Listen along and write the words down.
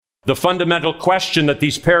The fundamental question that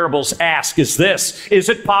these parables ask is this: is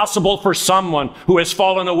it possible for someone who has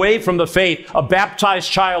fallen away from the faith, a baptized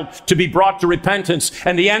child, to be brought to repentance?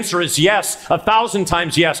 And the answer is yes, 1,000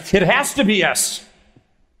 times yes. It has to be yes.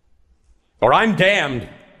 Or I'm damned.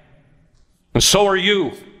 And so are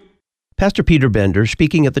you. Pastor Peter Bender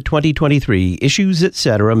speaking at the 2023 Issues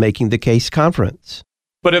Etc. Making the Case Conference.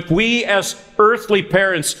 But if we as earthly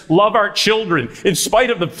parents love our children in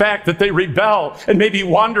spite of the fact that they rebel and maybe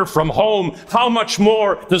wander from home, how much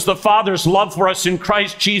more does the Father's love for us in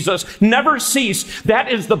Christ Jesus never cease?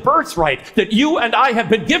 That is the birthright that you and I have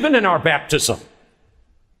been given in our baptism.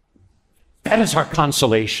 That is our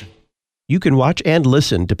consolation. You can watch and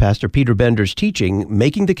listen to Pastor Peter Bender's teaching,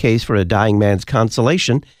 Making the Case for a Dying Man's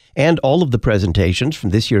Consolation, and all of the presentations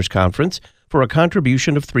from this year's conference for a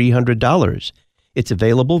contribution of $300. It's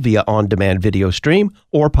available via on-demand video stream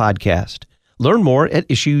or podcast. Learn more at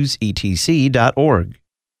issuesetc.org.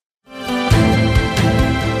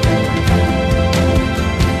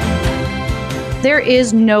 There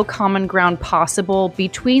is no common ground possible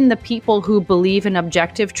between the people who believe in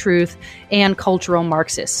objective truth and cultural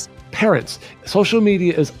Marxists. Parents, social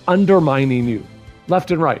media is undermining you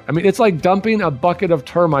left and right. I mean, it's like dumping a bucket of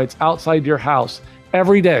termites outside your house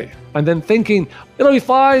every day and then thinking, it'll be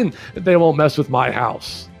fine, they won't mess with my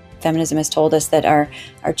house. Feminism has told us that our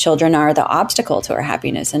children are the obstacle to our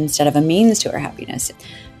happiness instead of a means to our happiness.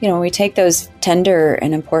 You know, when we take those tender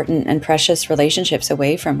and important and precious relationships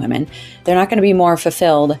away from women, they're not going to be more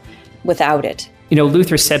fulfilled without it. You know,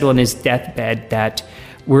 Luther said on his deathbed that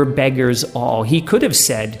we're beggars all. He could have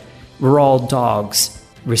said, we're all dogs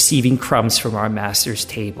receiving crumbs from our master's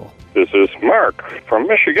table. This is Mark from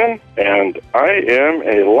Michigan, and I am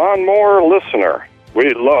a lawnmower listener.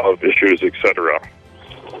 We love Issues, Etc.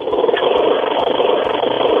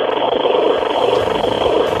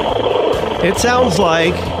 It sounds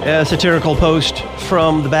like a satirical post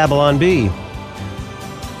from the Babylon Bee.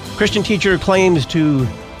 Christian teacher claims to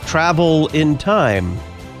travel in time.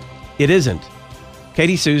 It isn't.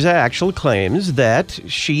 Katie Souza actually claims that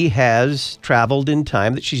she has traveled in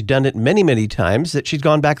time, that she's done it many, many times, that she's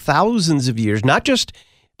gone back thousands of years, not just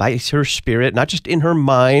by her spirit, not just in her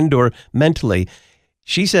mind or mentally.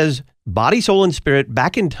 She says body, soul, and spirit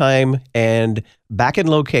back in time and back in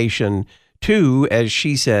location to, as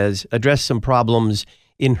she says, address some problems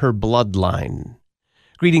in her bloodline.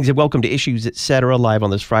 Greetings and welcome to Issues Etc. live on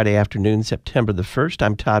this Friday afternoon, September the 1st.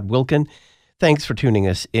 I'm Todd Wilkin. Thanks for tuning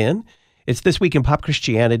us in. It's This Week in Pop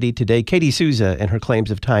Christianity. Today, Katie Souza and her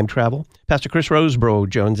claims of time travel. Pastor Chris Rosebrough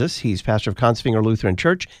joins us. He's pastor of Consfinger Lutheran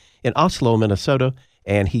Church in Oslo, Minnesota,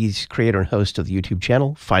 and he's creator and host of the YouTube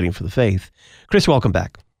channel, Fighting for the Faith. Chris, welcome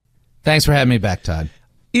back. Thanks for having me back, Todd.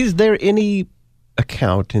 Is there any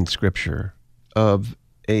account in Scripture of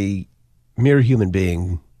a mere human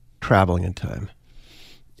being traveling in time?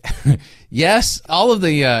 Yes, all of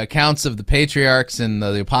the accounts of the patriarchs and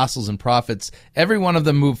the apostles and prophets, every one of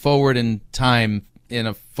them moved forward in time in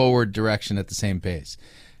a forward direction at the same pace.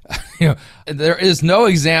 There is no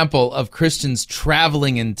example of Christians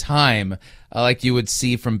traveling in time like you would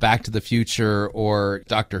see from Back to the Future or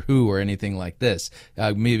Doctor Who or anything like this.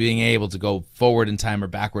 Me being able to go forward in time or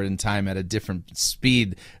backward in time at a different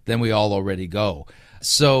speed than we all already go.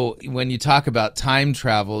 So when you talk about time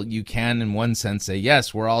travel, you can in one sense say,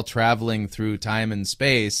 yes, we're all traveling through time and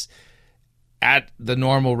space at the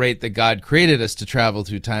normal rate that God created us to travel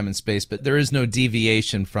through time and space, but there is no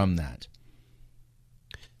deviation from that.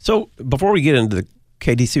 So before we get into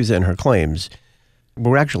Katie Souza and her claims,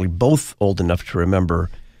 we're actually both old enough to remember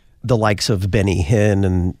the likes of Benny Hinn,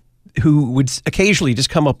 and who would occasionally just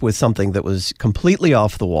come up with something that was completely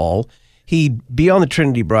off the wall. He'd be on the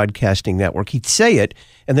Trinity Broadcasting Network. He'd say it,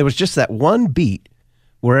 and there was just that one beat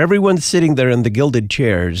where everyone's sitting there in the gilded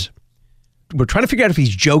chairs. We're trying to figure out if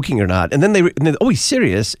he's joking or not. And then oh, he's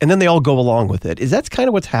serious. And then they all go along with it. Is that kind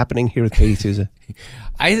of what's happening here with Katie Souza?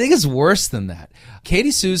 I think it's worse than that.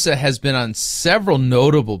 Katie Souza has been on several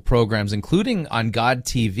notable programs, including on God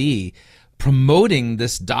TV, promoting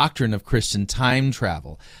this doctrine of Christian time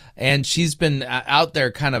travel. And she's been out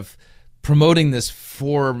there kind of promoting this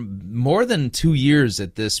for more than 2 years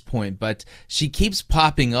at this point, but she keeps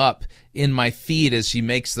popping up in my feed as she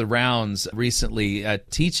makes the rounds recently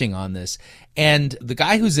teaching on this. And the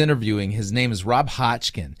guy who's interviewing, his name is Rob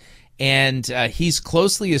Hotchkin, and he's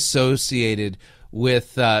closely associated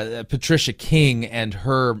with Patricia King and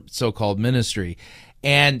her so-called ministry.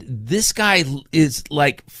 And this guy is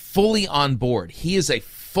like fully on board. He is a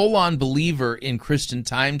full-on believer in Christian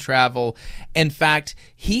time travel. In fact,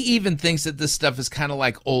 he even thinks that this stuff is kind of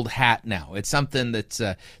like old hat now. It's something that's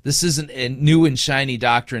this isn't a new and shiny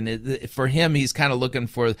doctrine. For him, he's kind of looking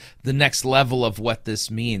for the next level of what this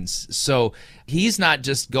means. So he's not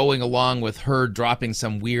just going along with her dropping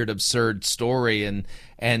some weird, absurd story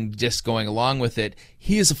and just going along with it.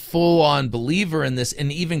 He is a full-on believer in this,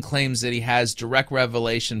 and even claims that he has direct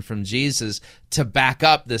revelation from Jesus to back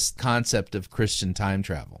up this concept of Christian time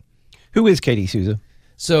travel. Who is Katie Souza?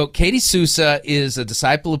 So Katie Souza is a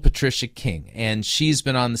disciple of Patricia King, and she's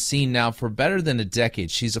been on the scene now for better than a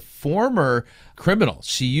decade. She's a former criminal.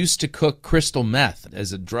 She used to cook crystal meth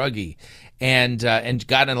as a druggie, and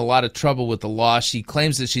got in a lot of trouble with the law. She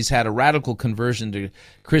claims that she's had a radical conversion to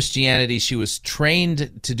Christianity. She was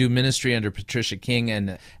trained to do ministry under Patricia King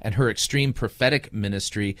and her extreme prophetic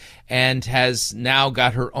ministry, and has now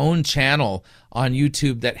got her own channel on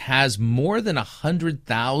YouTube that has more than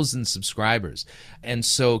 100,000 subscribers. And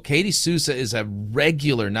so Katie Souza is a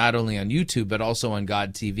regular not only on YouTube but also on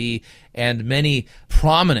God TV and many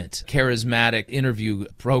prominent charismatic interview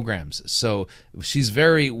programs. So she's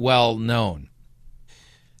very well known.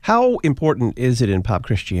 How important is it in pop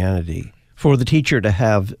Christianity for the teacher to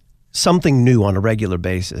have something new on a regular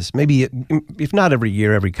basis, maybe if not every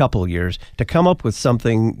year, every couple of years, to come up with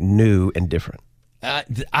something new and different?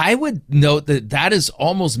 I would note that is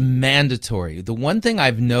almost mandatory. The one thing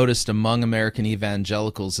I've noticed among American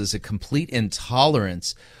evangelicals is a complete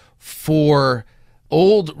intolerance for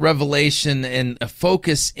old revelation and a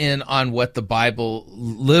focus in on what the Bible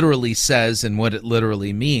literally says and what it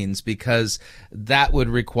literally means, because that would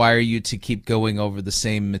require you to keep going over the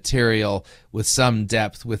same material with some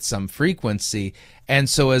depth, with some frequency. And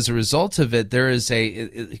so as a result of it, there is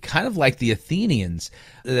a kind of like the Athenians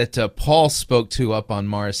that Paul spoke to up on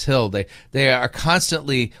Mars Hill. They are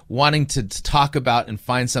constantly wanting to talk about and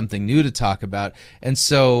find something new to talk about. And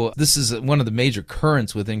so this is one of the major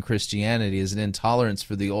currents within Christianity, is an intolerance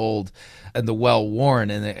for the old and the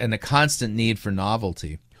well-worn, and a constant need for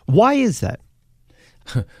novelty. Why is that?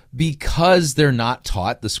 Because they're not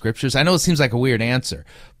taught the scriptures. I know it seems like a weird answer,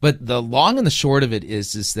 but the long and the short of it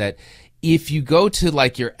is that if you go to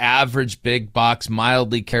like your average big box,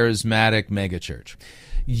 mildly charismatic megachurch,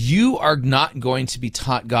 you are not going to be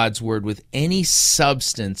taught God's word with any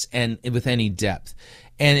substance and with any depth.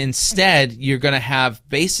 And instead, you're going to have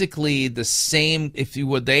basically the same, if you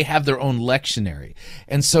would, they have their own lectionary.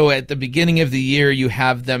 And so at the beginning of the year, you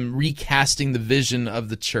have them recasting the vision of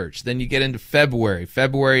the church. Then you get into February.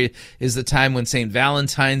 February is the time when St.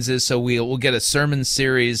 Valentine's is, so we'll get a sermon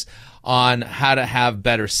series on how to have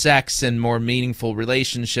better sex and more meaningful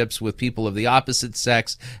relationships with people of the opposite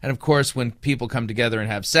sex. And of course, when people come together and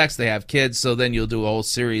have sex, they have kids. So then you'll do a whole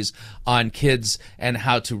series on kids and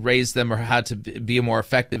how to raise them or how to be more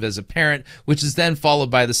effective as a parent, which is then followed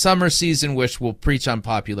by the summer season, which will preach on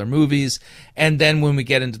popular movies. And then when we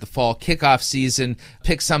get into the fall kickoff season,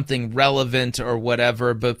 pick something relevant or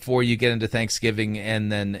whatever before you get into Thanksgiving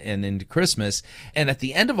and into Christmas. And at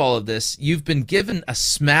the end of all of this, you've been given a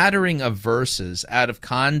smattering of verses out of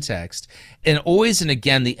context, and always and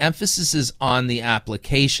again the emphasis is on the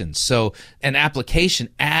application. So an application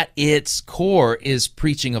at its core is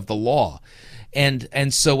preaching of the law.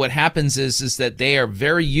 And so what happens is that they are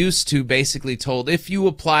very used to basically told, if you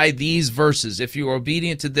apply these verses, if you are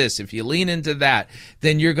obedient to this, if you lean into that,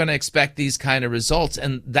 then you're going to expect these kind of results.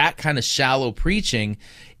 And that kind of shallow preaching,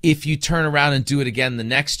 if you turn around and do it again the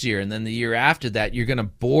next year and then the year after that, you're going to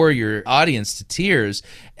bore your audience to tears,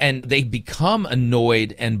 and they become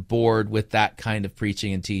annoyed and bored with that kind of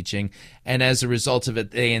preaching and teaching. And as a result of it,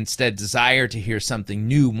 they instead desire to hear something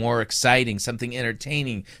new, more exciting, something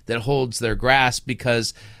entertaining that holds their grasp,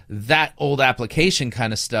 because that old application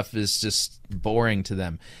kind of stuff is just boring to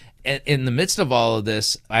them. And in the midst of all of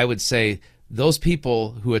this, I would say those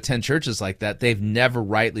people who attend churches like that, they've never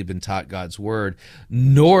rightly been taught God's word,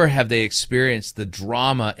 nor have they experienced the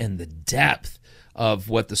drama and the depth of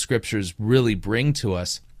what the scriptures really bring to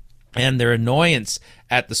us. And their annoyance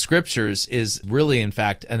at the scriptures is really, in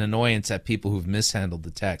fact, an annoyance at people who've mishandled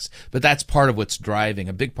the text. But that's part of what's driving,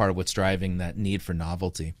 a big part of what's driving that need for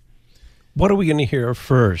novelty. What are we going to hear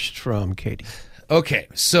first from Katie? Okay,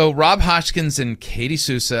 so Rob Hoskins and Katie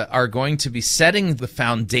Souza are going to be setting the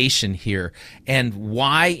foundation here and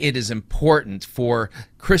why it is important for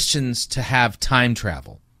Christians to have time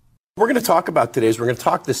travel. we're going to talk about today is we're going to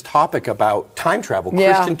talk this topic about time travel,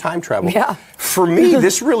 Yeah. Christian time travel. Yeah. For me,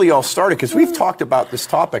 this really all started because we've talked about this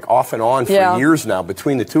topic off and on for Yeah. years now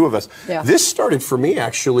between the two of us. Yeah. This started for me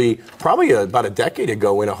actually probably about a decade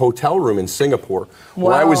ago in a hotel room in Singapore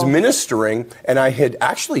where I was Wow. ministering, and I had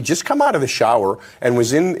actually just come out of the shower and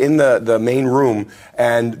was in the main room,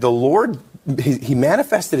 and the Lord, he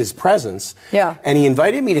manifested his presence. Yeah. And he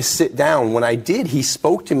invited me to sit down. When I did, he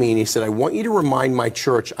spoke to me and he said, I want you to remind my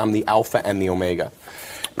church I'm the Alpha and the Omega.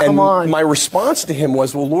 Come on. My response to him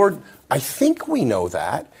was, well, Lord, I think we know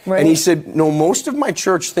that. Right. And he said, no, most of my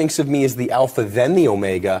church thinks of me as the Alpha, then the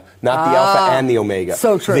Omega, not the Alpha and the Omega.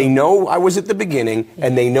 So true. They know I was at the beginning,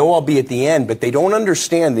 and they know I'll be at the end, but they don't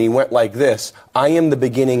understand that he went like this. I am the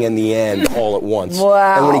beginning and the end all at once.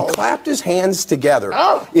 Wow. And when he clapped his hands together,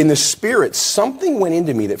 in the Spirit, something went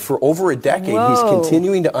into me that for over a decade, he's Whoa.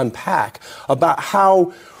 continuing to unpack about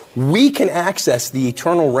how we can access the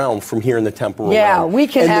eternal realm from here in the temporal Yeah, realm. we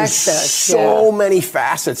can and access, there's so yeah. many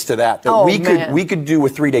facets to that Oh, we man. could do a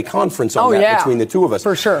 3-day conference on Oh, that yeah. between the two of us.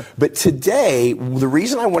 For sure. But today, the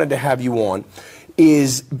reason I wanted to have you on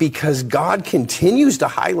is because God continues to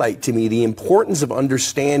highlight to me the importance of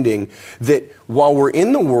understanding that while we're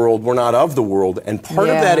in the world, we're not of the world. And part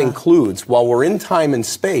of that Yeah. includes, while we're in time and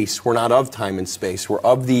space, we're not of time and space. We're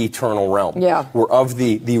of the eternal realm. Yeah. We're of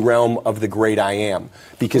the realm of the great I am.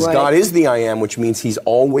 Because Right. God is the I am, which means he's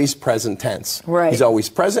always present tense. Right. He's always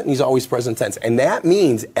present and he's always present tense. And that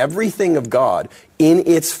means everything of God in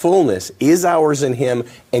its fullness is ours in him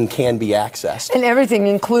and can be accessed. And everything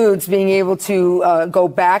includes being able to go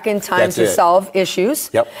back in time That's to it. solve issues,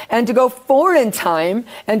 Yep. and to go forward in time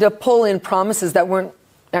and to pull in promises that weren't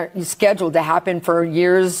scheduled to happen for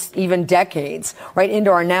years, even decades, right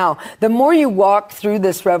into our now. The more you walk through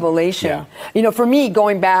this revelation, for me,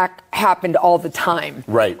 going back happened all the time.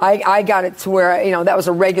 Right. I got it to where, that was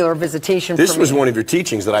a regular visitation This for was me. one of your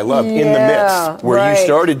teachings that I loved, in the Yeah, midst, where right. you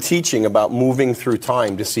started teaching about moving through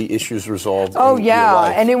time to see issues resolved Oh in yeah, your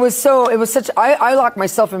life. and it was such. I locked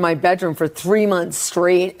myself in my bedroom for 3 months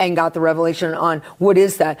straight and got the revelation on what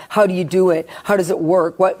is that? How do you do it? How does it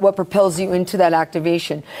work? What propels you into that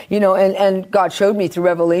activation? And God showed me through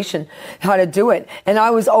revelation how to do it. And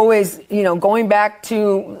I was always, going back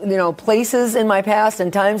to, places in my past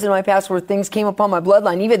and times in my past where things came upon my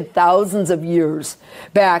bloodline, even thousands of years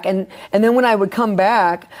back. And then when I would come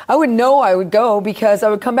back, I would know I would go because I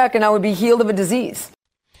would come back and I would be healed of a disease.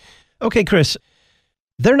 Okay, Chris,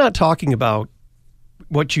 they're not talking about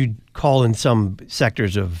what you'd call in some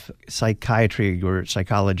sectors of psychiatry or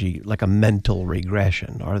psychology like a mental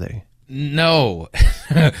regression, are they? No.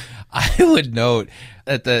 I would note,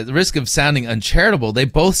 at the risk of sounding uncharitable, they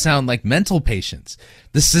both sound like mental patients.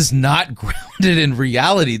 This is not grounded in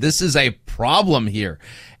reality. This is a problem here.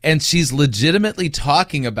 And she's legitimately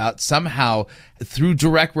talking about somehow through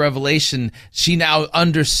direct revelation, she now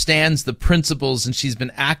understands the principles and she's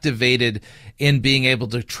been activated in being able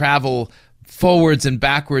to travel forwards and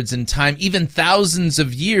backwards in time, even thousands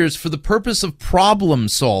of years, for the purpose of problem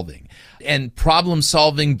solving and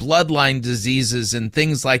problem-solving bloodline diseases and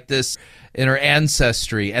things like this in her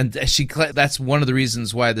ancestry. And that's one of the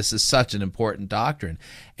reasons why this is such an important doctrine.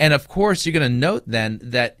 And of course, you're going to note then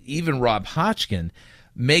that even Rob Hotchkin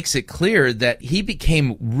makes it clear that he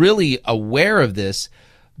became really aware of this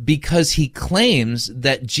because he claims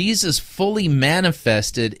that Jesus fully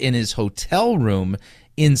manifested in his hotel room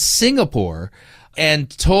in Singapore and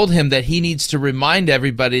told him that he needs to remind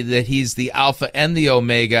everybody that he's the Alpha and the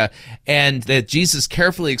Omega, and that Jesus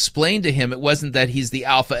carefully explained to him it wasn't that he's the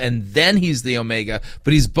Alpha and then he's the Omega,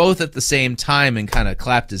 but he's both at the same time, and kind of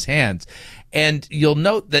clapped his hands. And you'll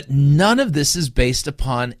note that none of this is based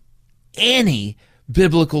upon any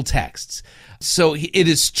biblical texts. So it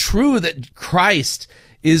is true that Christ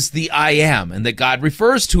is the I am, and that God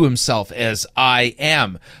refers to himself as I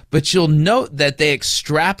am. But you'll note that they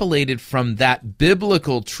extrapolated from that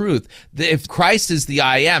biblical truth that if Christ is the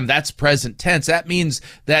I am, that's present tense. That means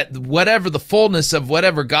that whatever the fullness of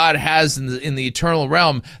whatever God has in the eternal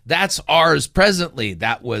realm, that's ours presently.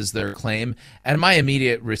 That was their claim. And my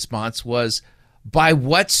immediate response was, by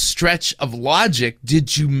what stretch of logic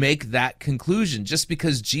did you make that conclusion? Just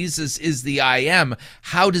because Jesus is the I am,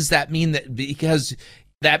 how does that mean that? Because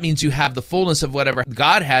that means you have the fullness of whatever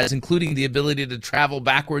God has, including the ability to travel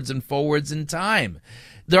backwards and forwards in time.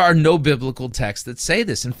 There are no biblical texts that say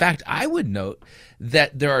this. In fact, I would note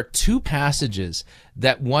that there are two passages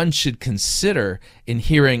that one should consider in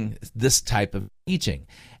hearing this type of teaching.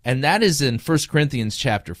 And that is in 1 Corinthians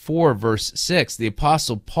chapter 4, verse 6. The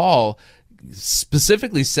Apostle Paul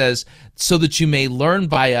specifically says, so that you may learn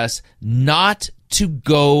by us not to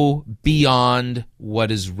go beyond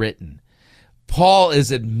what is written. Paul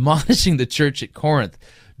is admonishing the church at Corinth,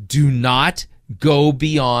 do not go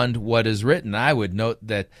beyond what is written. I would note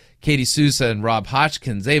that Katie Souza and Rob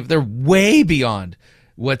Hodgkins, they're way beyond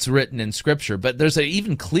what's written in Scripture. But there's an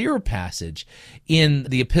even clearer passage in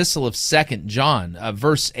the epistle of 2 John,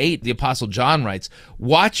 verse 8. The Apostle John writes,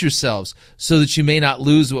 watch yourselves so that you may not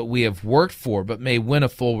lose what we have worked for, but may win a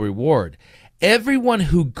full reward. Everyone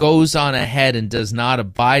who goes on ahead and does not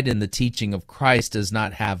abide in the teaching of Christ does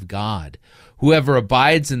not have God. Whoever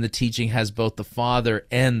abides in the teaching has both the Father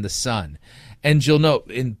and the Son. And you'll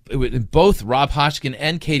note in both Rob Hodgkin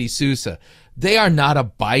and Katie Souza, they are not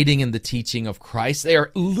abiding in the teaching of Christ. They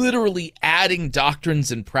are literally adding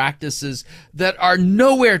doctrines and practices that are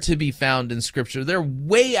nowhere to be found in Scripture. They're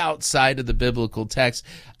way outside of the biblical text.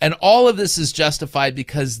 And all of this is justified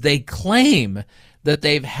because they claim that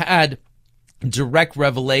they've had direct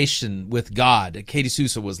revelation with God. Katie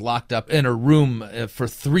Souza was locked up in her room for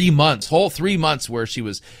 3 months, whole 3 months, where she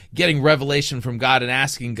was getting revelation from God and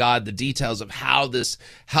asking God the details of how this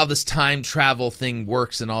time travel thing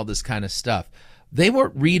works and all this kind of stuff. They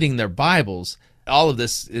weren't reading their Bibles. All of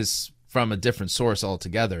this is from a different source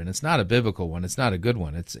altogether, and it's not a biblical one. It's not a good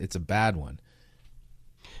one. It's a bad one.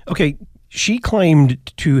 Okay, she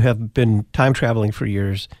claimed to have been time traveling for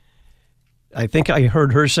years. I think I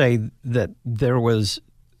heard her say that there was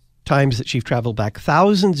times that she traveled back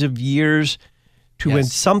thousands of years to when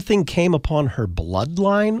something came upon her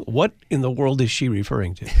bloodline. What in the world is she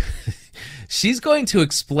referring to? She's going to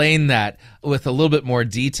explain that with a little bit more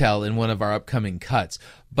detail in one of our upcoming cuts.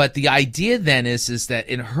 But the idea then is that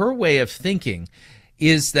in her way of thinking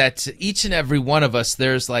is that each and every one of us,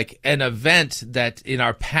 there's like an event that in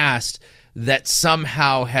our past that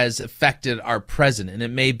somehow has affected our present. And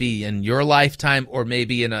it may be in your lifetime or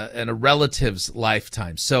maybe in a relative's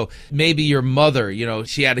lifetime. So maybe your mother,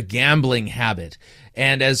 she had a gambling habit.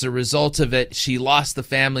 And as a result of it, she lost the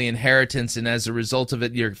family inheritance. And as a result of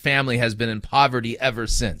it, your family has been in poverty ever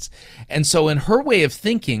since. And so in her way of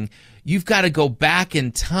thinking, you've got to go back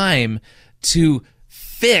in time to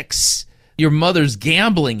fix your mother's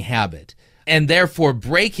gambling habit, and therefore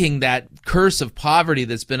breaking that curse of poverty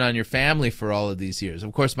that's been on your family for all of these years.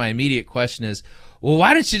 Of course, my immediate question is, well,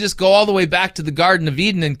 why didn't you just go all the way back to the Garden of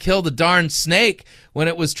Eden and kill the darn snake when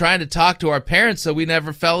it was trying to talk to our parents so we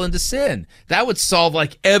never fell into sin? That would solve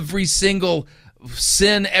like every single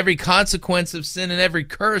sin, every consequence of sin, and every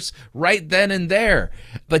curse right then and there.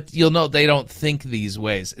 But you'll note they don't think these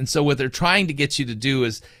ways. And so what they're trying to get you to do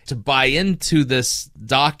is to buy into this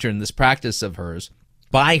doctrine, this practice of hers,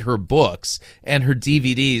 buy her books and her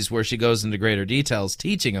DVDs where she goes into greater details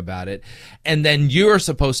teaching about it, and then you're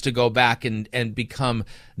supposed to go back and become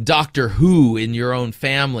Doctor Who in your own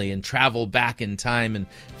family and travel back in time and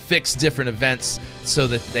fix different events so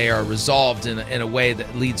that they are resolved in a way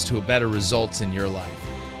that leads to a better results in your life.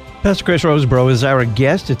 Pastor Chris Rosebrough is our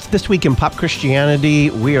guest. It's This Week in Pop Christianity.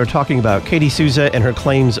 We are talking about Katie Souza and her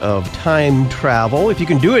claims of time travel. If you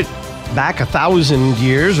can do it back 1,000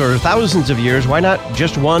 years or thousands of years, why not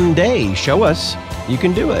just one day? Show us you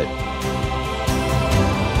can do it.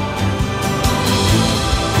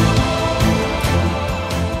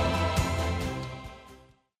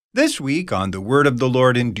 This week on The Word of the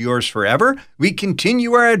Lord Endures Forever, we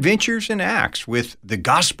continue our adventures in Acts with The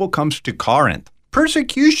Gospel Comes to Corinth,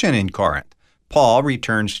 Persecution in Corinth, Paul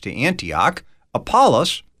returns to Antioch,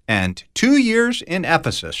 Apollos, and 2 years in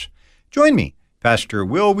Ephesus. Join me, Pastor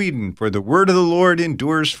Will Whedon, for The Word of the Lord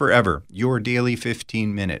Endures Forever, your daily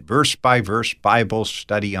 15-minute verse-by-verse Bible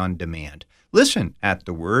study on demand. Listen at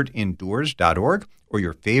thewordendures.org or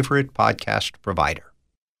your favorite podcast provider.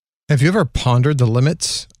 Have you ever pondered the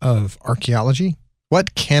limits of archaeology?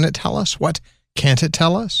 What can it tell us? What can't it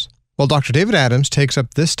tell us? Well, Dr. David Adams takes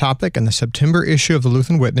up this topic in the September issue of the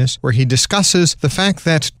Lutheran Witness, where he discusses the fact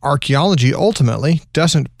that archaeology ultimately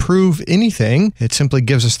doesn't prove anything. It simply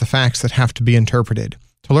gives us the facts that have to be interpreted.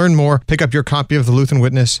 To learn more, pick up your copy of the Lutheran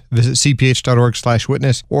Witness, visit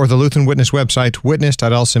cph.org/witness, or the Lutheran Witness website,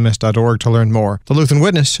 witness.lcms.org to learn more. The Lutheran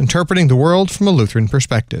Witness, interpreting the world from a Lutheran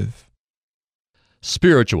perspective.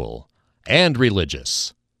 Spiritual and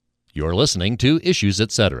religious. You're listening to Issues,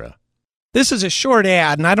 Etc. This is a short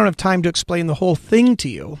ad, and I don't have time to explain the whole thing to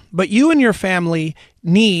you, but you and your family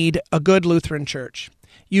need a good Lutheran church.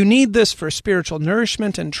 You need this for spiritual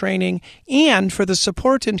nourishment and training, and for the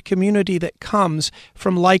support and community that comes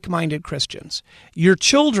from like-minded Christians. Your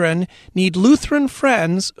children need Lutheran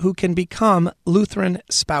friends who can become Lutheran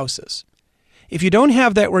spouses. If you don't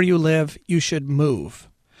have that where you live, you should move.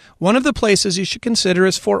 One of the places you should consider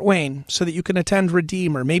is Fort Wayne, so that you can attend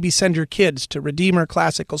Redeemer, maybe send your kids to Redeemer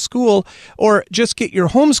Classical School, or just get your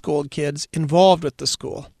homeschooled kids involved with the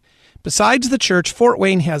school. Besides the church, Fort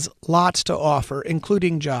Wayne has lots to offer,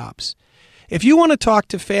 including jobs. If you want to talk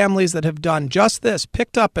to families that have done just this,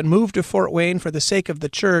 picked up and moved to Fort Wayne for the sake of the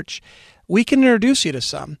church, we can introduce you to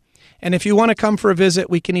some. And if you want to come for a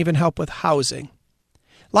visit, we can even help with housing.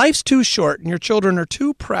 Life's too short and your children are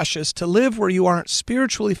too precious to live where you aren't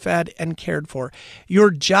spiritually fed and cared for. Your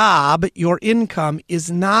job, your income, is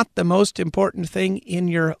not the most important thing in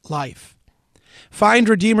your life. Find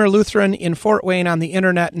Redeemer Lutheran in Fort Wayne on the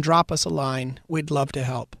internet and drop us a line. We'd love to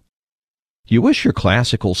help. You wish your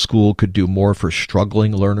classical school could do more for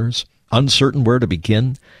struggling learners, uncertain where to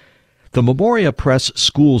begin? The Memoria Press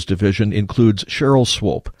Schools Division includes Cheryl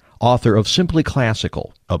Swope, author of Simply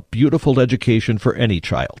Classical, A Beautiful Education for Any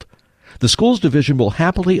Child. The Schools Division will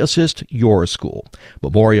happily assist your school.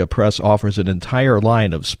 Memoria Press offers an entire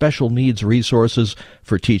line of special needs resources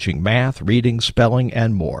for teaching math, reading, spelling,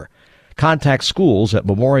 and more. Contact schools at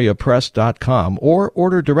memoriapress.com or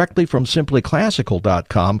order directly from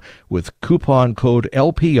simplyclassical.com with coupon code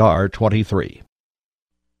LPR23.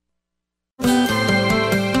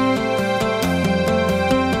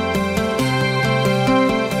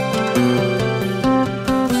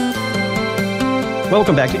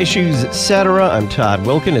 Welcome back to Issues Etc. I'm Todd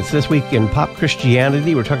Wilkin. It's This Week in Pop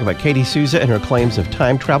Christianity. We're talking about Katie Souza and her claims of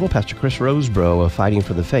time travel. Pastor Chris Rosebrough of Fighting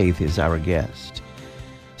for the Faith is our guest.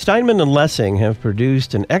 Steinman and Lessing have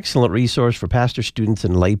produced an excellent resource for pastor students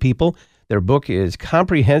and lay people. Their book is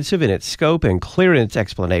comprehensive in its scope and clear in its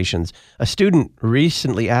explanations. A student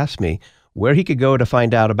recently asked me where he could go to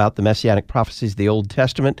find out about the Messianic prophecies of the Old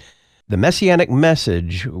Testament. The Messianic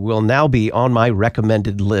Message will now be on my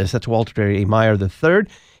recommended list. That's Walter A. Meyer III.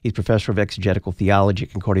 He's professor of exegetical theology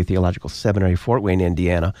at Concordia Theological Seminary, Fort Wayne,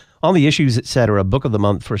 Indiana. On the Issues, Etc., Book of the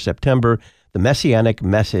Month for September, The Messianic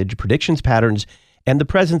Message, Predictions, Patterns, and the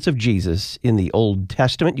Presence of Jesus in the Old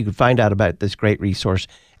Testament. You can find out about this great resource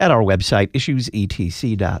at our website,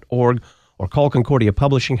 issuesetc.org, or call Concordia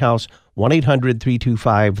Publishing House,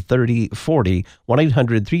 1-800-325-3040,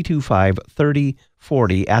 1-800-325-3040.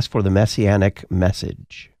 Ask for the Messianic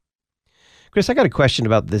Message. Chris, I got a question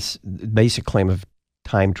about this basic claim of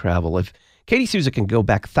time travel. If Katie Souza can go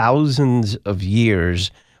back thousands of years,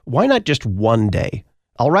 why not just one day?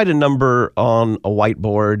 I'll write a number on a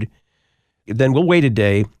whiteboard, then we'll wait a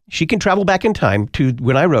day. She can travel back in time to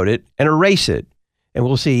when I wrote it and erase it, and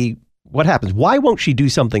we'll see what happens. Why won't she do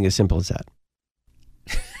something as simple as that?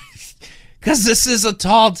 Because this is a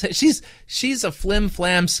tall. She's a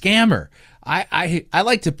flim-flam scammer. I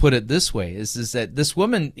like to put it this way: is that this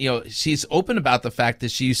woman, she's open about the fact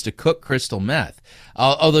that she used to cook crystal meth,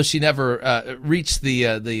 although she never reached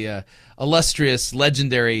the illustrious,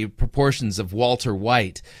 legendary proportions of Walter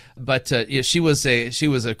White. But she was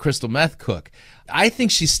a crystal meth cook. I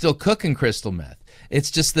think she's still cooking crystal meth.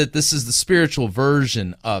 It's just that this is the spiritual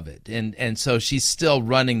version of it. And so she's still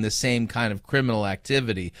running the same kind of criminal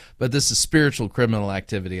activity, but this is spiritual criminal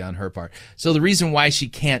activity on her part. So the reason why she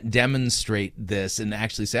can't demonstrate this and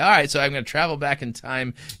actually say, all right, so I'm going to travel back in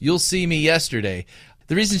time, you'll see me yesterday.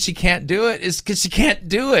 The reason she can't do it is because she can't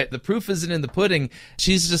do it. The proof isn't in the pudding.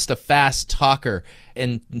 She's just a fast talker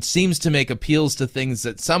and seems to make appeals to things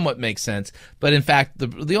that somewhat make sense. But in fact,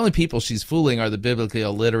 the only people she's fooling are the biblically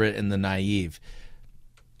illiterate and the naive.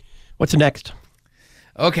 What's next?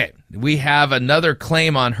 Okay, we have another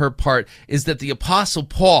claim on her part, is that the Apostle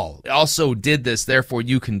Paul also did this, therefore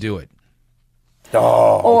you can do it.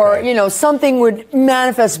 Or, something would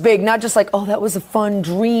manifest big, not just like, oh, that was a fun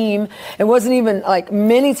dream. It wasn't even like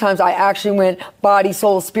many times I actually went body,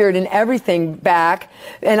 soul, spirit, and everything back.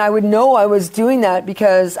 And I would know I was doing that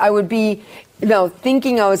because I would be,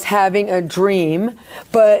 thinking I was having a dream.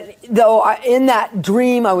 But though in that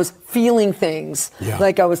dream, I was feeling things. Yeah.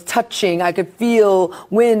 Like I was touching. I could feel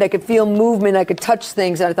wind. I could feel movement. I could touch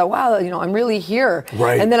things. And I thought, wow, I'm really here.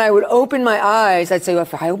 Right. And then I would open my eyes. I'd say, well,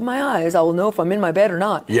 if I open my eyes, I will know if I'm in my bed or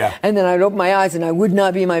not. Yeah. And then I'd open my eyes and I would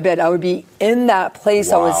not be in my bed. I would be in that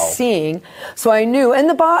place I was seeing. So I knew.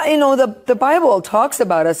 And the Bible talks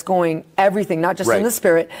about us going everything, not just in the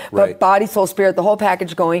spirit, but body, soul, spirit, the whole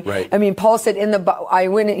package going. Right. I mean, Paul said he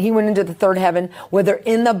went into the third heaven, whether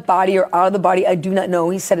in the body or out of the body, I do not know.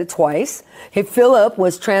 He said it twice. Hey, Philip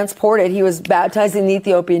was transported. He was baptized in the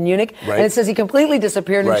Ethiopian eunuch. Right. And it says he completely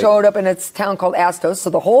disappeared and Right. showed up in a town called Astos. So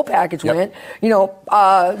the whole package went.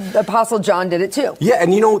 The Apostle John did it too. Yeah,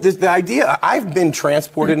 and the idea, I've been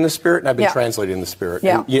transported in the Spirit and I've been translated in the Spirit.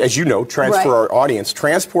 Yeah. And, as you know, for our audience,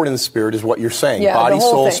 transport in the Spirit is what you're saying. Yeah, Body, the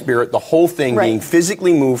whole soul, thing. spirit, the whole thing being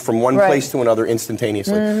physically moved from one place to another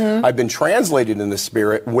instantaneously. Mm-hmm. I've been translated in the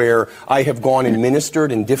Spirit where I have gone and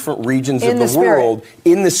ministered in different regions of the world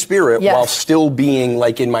in the Spirit while still being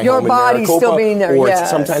like in my Your home in body's Maricopa. still being there, or yes.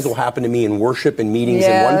 sometimes will happen to me in worship and meetings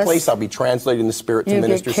in one place. I'll be translated in the Spirit to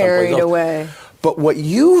minister get carried someplace else. away. But what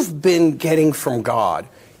you've been getting from God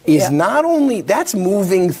is not only, that's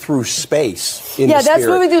moving through space in the Spirit. That's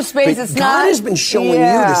moving through space. But It's God not, has been showing you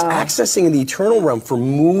this accessing in the eternal realm for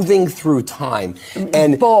moving through time.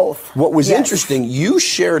 And both. What was interesting, you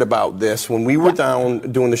shared about this when we were down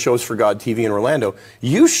doing the Shows for God TV in Orlando.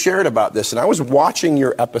 You shared about this, and I was watching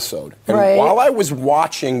your episode. And while I was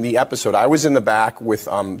watching the episode, I was in the back with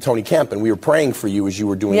Tony Kemp, and we were praying for you as you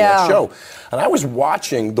were doing that show. And I was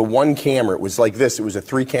watching the one camera. It was like this. It was a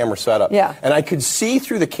 3-camera setup. Yeah. And I could see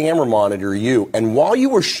through the camera monitor you. And while you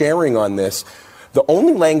were sharing on this, the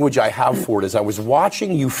only language I have for it is I was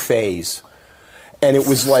watching you phase. And it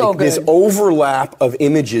was like this overlap of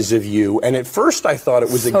images of you. And at first I thought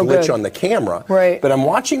it was a glitch on the camera. Right. But I'm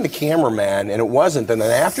watching the cameraman and it wasn't. And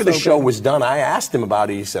then after the show was done, I asked him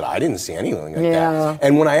about it. He said, I didn't see anything like that.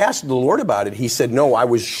 And when I asked the Lord about it, he said, no, I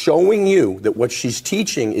was showing you that what she's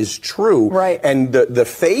teaching is true. Right. And the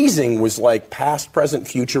phasing was like past, present,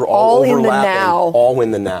 future, all overlapping. In the now. All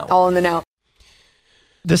in the now. All in the now.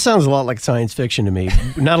 This sounds a lot like science fiction to me.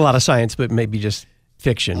 Not a lot of science, but maybe just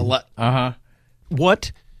fiction.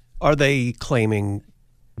 What are they claiming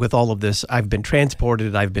with all of this? I've been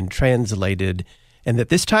transported, I've been translated, and that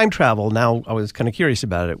this time travel, now I was kind of curious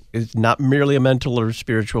about it, is not merely a mental or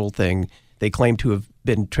spiritual thing. They claim to have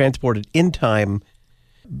been transported in time,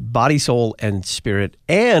 body, soul, and spirit.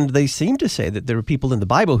 And they seem to say that there were people in the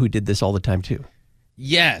Bible who did this all the time too.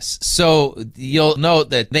 Yes. So you'll note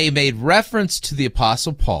that they made reference to the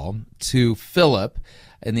Apostle Paul, to Philip,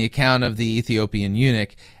 in the account of the Ethiopian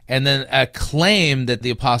eunuch, and then a claim that the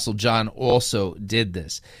Apostle John also did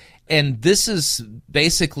this. And this is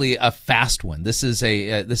basically a fast one. This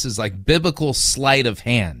is like biblical sleight of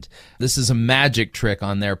hand. This is a magic trick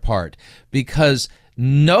on their part, because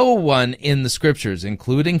no one in the scriptures,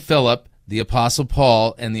 including Philip, the Apostle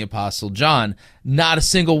Paul, and the Apostle John, not a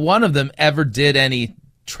single one of them ever did any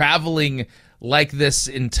traveling like this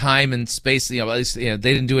in time and space. At least they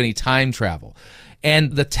didn't do any time travel.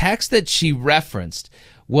 And the text that she referenced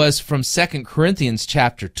was from 2 Corinthians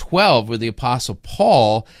chapter 12, where the Apostle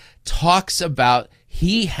Paul talks about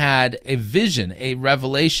he had a vision, a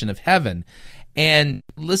revelation of heaven. And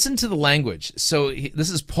listen to the language. So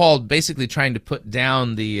this is Paul basically trying to put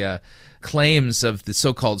down the claims of the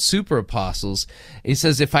so-called super apostles. He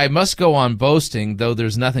says, if I must go on boasting, though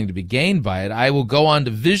there's nothing to be gained by it, I will go on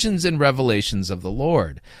to visions and revelations of the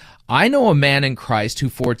Lord. I know a man in Christ who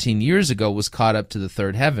 14 years ago was caught up to the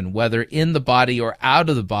third heaven, whether in the body or out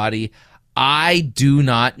of the body, I do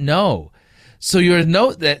not know. So you'll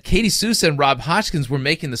note that Katie Souza and Rob Hodgkins were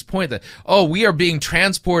making this point that, we are being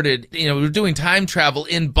transported, we're doing time travel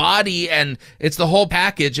in body, and it's the whole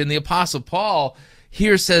package. And the Apostle Paul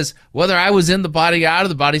here says, whether I was in the body or out of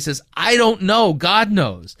the body, says, I don't know, God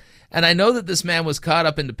knows. And I know that this man was caught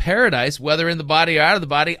up into paradise, whether in the body or out of the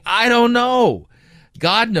body, I don't know.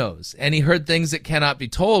 God knows. And he heard things that cannot be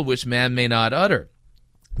told, which man may not utter.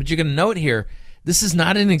 But you're going to note here, this is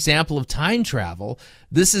not an example of time travel.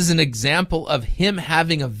 This is an example of him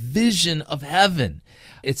having a vision of heaven.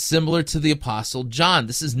 It's similar to the Apostle John.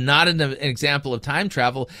 This is not an example of time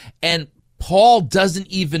travel. And Paul doesn't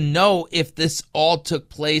even know if this all took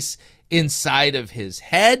place inside of his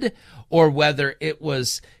head, or whether it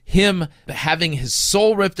was him having his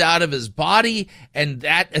soul ripped out of his body and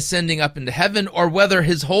that ascending up into heaven, or whether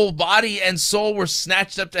his whole body and soul were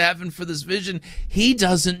snatched up to heaven for this vision. He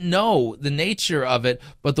doesn't know the nature of it,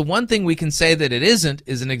 but the one thing we can say that it isn't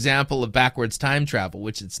is an example of backwards time travel,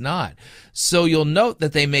 which it's not. So you'll note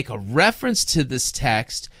that they make a reference to this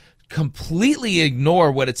text, completely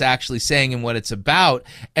ignore what it's actually saying and what it's about,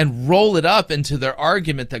 and roll it up into their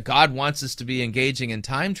argument that God wants us to be engaging in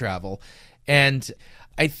time travel. And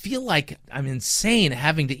I feel like I'm insane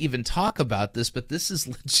having to even talk about this, but this is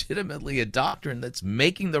legitimately a doctrine that's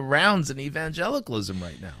making the rounds in evangelicalism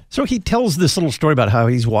right now. So he tells this little story about how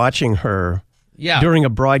he's watching her during a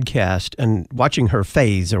broadcast and watching her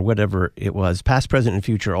phase, or whatever it was, past, present, and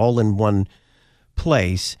future, all in one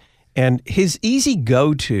place. And his easy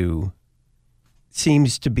go-to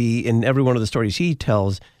seems to be in every one of the stories he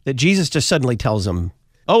tells that Jesus just suddenly tells him,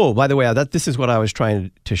 oh, by the way, this is what I was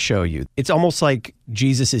trying to show you. It's almost like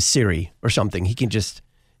Jesus is Siri or something. He can just,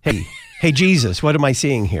 hey, Jesus, what am I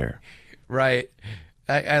seeing here? Right.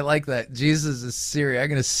 I like that. Jesus is Siri. I'm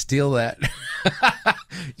going to steal that.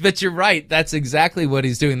 But you're right. That's exactly what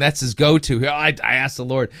he's doing. That's his go-to. I asked the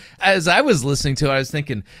Lord. As I was listening to it, I was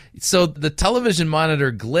thinking, so the television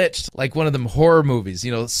monitor glitched like one of them horror movies,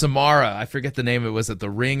 Samara. I forget the name. It was at The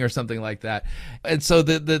Ring or something like that. And so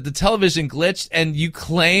the television glitched, and you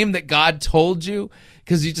claim that God told you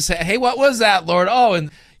because you just say, hey, what was that, Lord? Oh,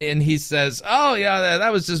 and he says, oh, yeah,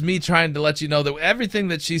 that was just me trying to let you know that everything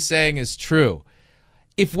that she's saying is true.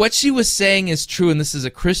 If what she was saying is true, and this is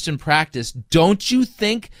a Christian practice, don't you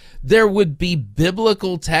think there would be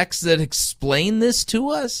biblical texts that explain this to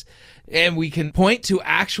us? And we can point to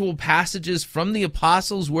actual passages from the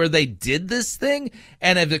apostles where they did this thing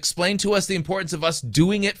and have explained to us the importance of us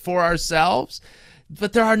doing it for ourselves.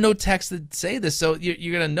 But there are no texts that say this. So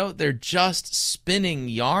you're going to note they're just spinning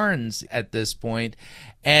yarns at this point.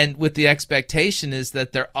 And with the expectation is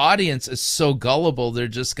that their audience is so gullible, they're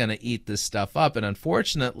just going to eat this stuff up. And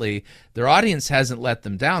unfortunately, their audience hasn't let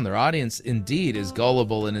them down. Their audience indeed is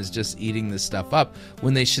gullible and is just eating this stuff up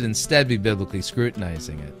when they should instead be biblically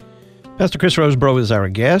scrutinizing it. Pastor Chris Rosebrough is our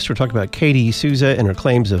guest. We're talking about Katie Souza and her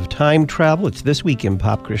claims of time travel. It's This Week in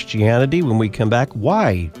Pop Christianity. When we come back,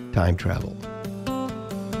 why time travel?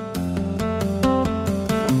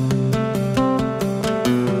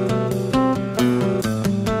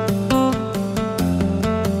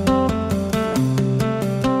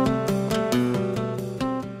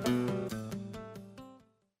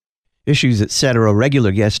 Issues, Etc.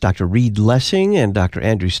 regular guests Dr. Reed Lessing and Dr.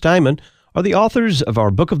 Andrew Steinman are the authors of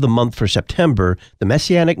our book of the month for September, The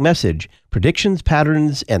Messianic Message, Predictions,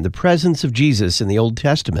 Patterns, and the Presence of Jesus in the Old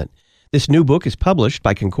Testament. This new book is published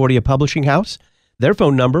by Concordia Publishing House. Their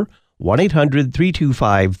phone number,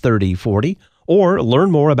 1-800-325-3040, or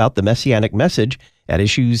learn more about the Messianic Message at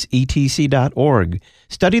issuesetc.org.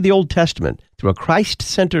 Study the Old Testament through a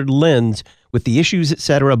Christ-centered lens with the Issues,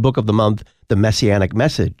 Etc. book of the month, The Messianic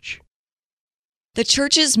Message. The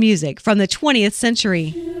church's music from the 20th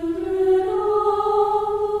century.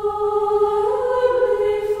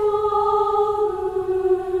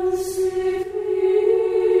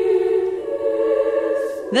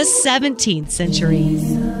 The 17th century.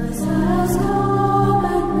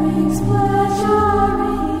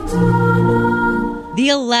 The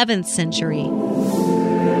 11th century.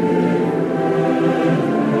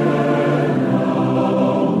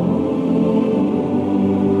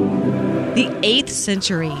 The 8th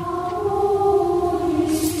century.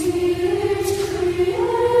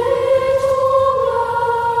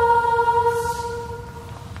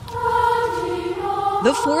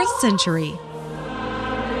 The 4th century.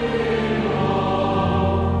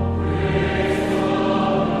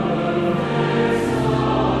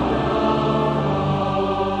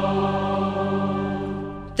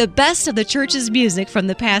 The best of the church's music from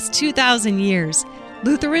the past 2,000 years.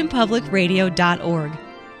 LutheranPublicRadio.org.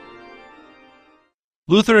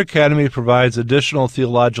 Luther Academy provides additional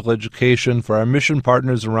theological education for our mission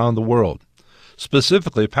partners around the world,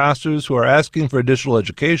 specifically pastors who are asking for additional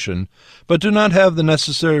education but do not have the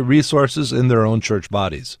necessary resources in their own church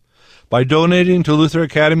bodies. By donating to Luther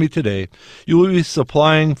Academy today, you will be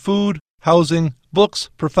supplying food, housing, books,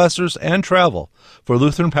 professors, and travel for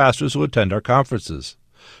Lutheran pastors who attend our conferences.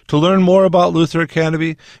 To learn more about Luther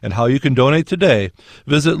Academy and how you can donate today,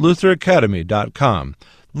 visit lutheracademy.com.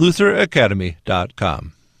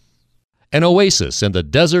 lutheracademy.com. An oasis in the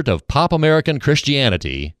desert of pop American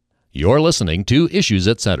Christianity. You're listening to Issues,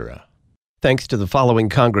 Etc. Thanks to the following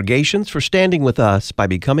congregations for standing with us by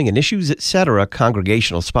becoming an Issues, Etc.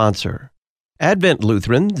 congregational sponsor. Advent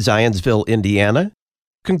Lutheran, Zionsville, Indiana.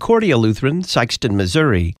 Concordia Lutheran, Sikeston,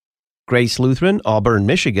 Missouri. Grace Lutheran, Auburn,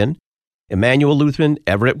 Michigan. Emmanuel Lutheran,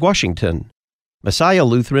 Everett, Washington. Messiah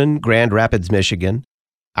Lutheran, Grand Rapids, Michigan.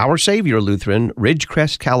 Our Savior Lutheran,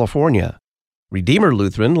 Ridgecrest, California. Redeemer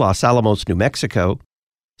Lutheran, Los Alamos, New Mexico.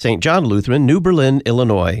 St. John Lutheran, New Berlin,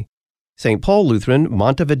 Illinois. St. Paul Lutheran,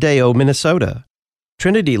 Montevideo, Minnesota.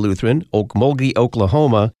 Trinity Lutheran, Okmulgee,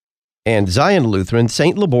 Oklahoma. And Zion Lutheran,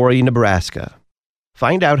 St. Laborie, Nebraska.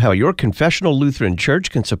 Find out how your confessional Lutheran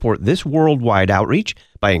church can support this worldwide outreach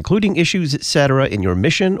by including Issues, Etc. in your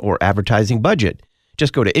mission or advertising budget.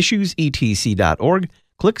 Just go to issuesetc.org,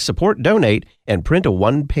 click Support Donate, and print a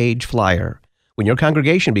one-page flyer. When your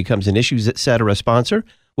congregation becomes an Issues, Etc. sponsor,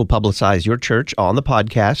 we'll publicize your church on the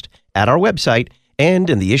podcast, at our website, and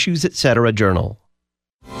in the Issues, Etc. journal.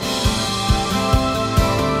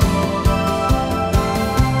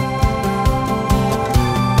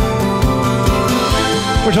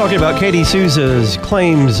 We're talking about Katie Souza's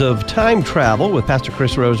claims of time travel with Pastor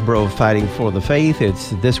Chris Rosebrough fighting for the faith.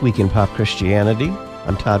 It's This Week in Pop Christianity.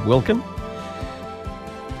 I'm Todd Wilkin.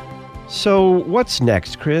 So what's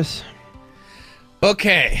next, Chris?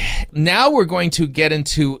 Okay, now we're going to get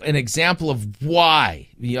into an example of why,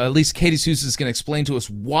 at least Katie Souza is going to explain to us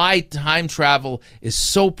why time travel is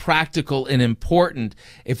so practical and important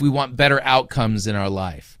if we want better outcomes in our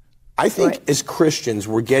life. I think as Christians,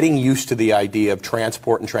 we're getting used to the idea of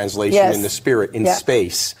transport and translation in the spirit in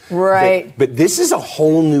space. Right. But this is a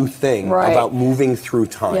whole new thing about moving through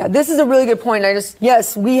time. Yeah, this is a really good point.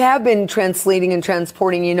 Yes, we have been translating and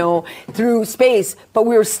transporting, through space, but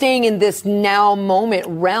we're staying in this now moment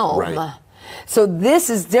realm. Right. So this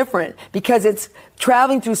is different because it's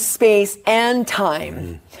traveling through space and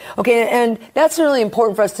time. Okay, and that's really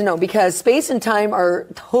important for us to know because space and time are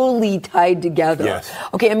totally tied together. Yes.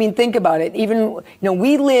 Okay, I mean, think about it. Even,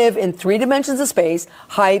 we live in 3 dimensions of space: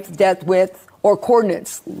 height, depth, width, or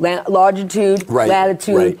coordinates, longitude,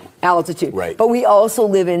 latitude, altitude. Right. But we also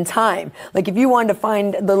live in time. Like if you wanted to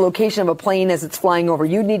find the location of a plane as it's flying over,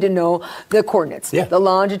 you'd need to know the coordinates, the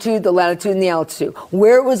longitude, the latitude, and the altitude,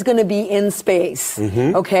 where it was going to be in space,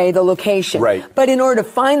 okay, the location. Right. But in order to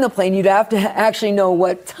find the plane, you'd have to actually know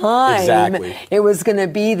what time it was going to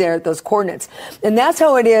be there at those coordinates. And that's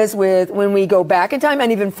how it is with when we go back in time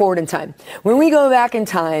and even forward in time. When we go back in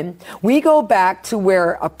time, we go back to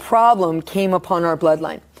where a problem came upon our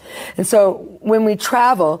bloodline. And so when we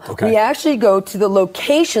travel, we actually go to the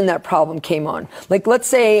location that problem came on. Like let's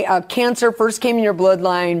say cancer first came in your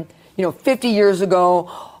bloodline, 50 years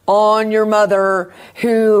ago on your mother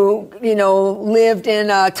who, lived in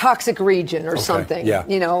a toxic region or something,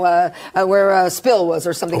 where a spill was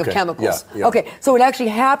or something of chemicals. Okay, so it actually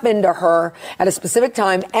happened to her at a specific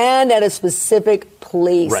time and at a specific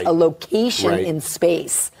place, a location in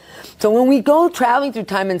space. So when we go traveling through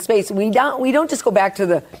time and space, we don't just go back to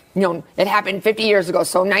the, it happened 50 years ago,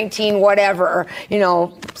 so 19 whatever,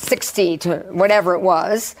 60 to whatever it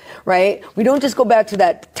was, right? We don't just go back to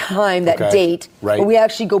that time, that date, but we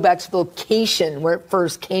actually go back to the location where it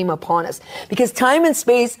first came upon us. Because time and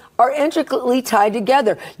space are intricately tied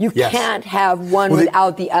together. You can't have one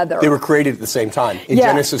without the other. They were created at the same time. In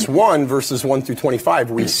Genesis 1, verses 1 through 25,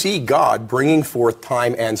 we see God bringing forth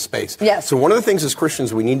time and space. Yes. So one of the things as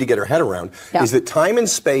Christians we need to get our head around is that time and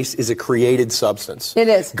space is a created substance. It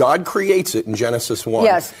is. God creates it in Genesis 1.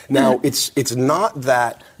 Yes. Now, it's not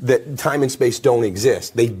that time and space don't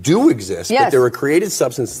exist. They do exist, but they're a created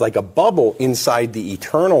substance. It's like a bubble inside the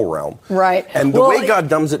eternal realm. Right. And the way God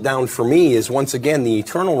dumbs it down for me is, once again, the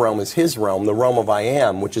eternal realm is his realm, the realm of I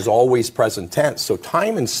am, which is always present tense. So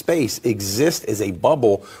time and space exist as a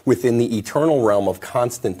bubble within the eternal realm of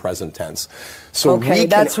constant present tense. So we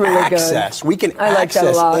can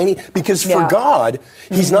access any, because for God,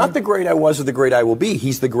 he's not the great I was or the great I will be.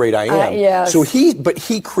 He's the great I am. So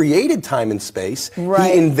he created time and space.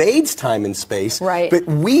 He invades time and space. But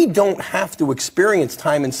we don't have to experience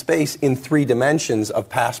time and space in 3 dimensions of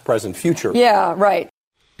past, present, future. Yeah, right.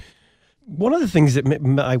 One of the things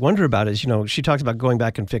that I wonder about is, she talks about going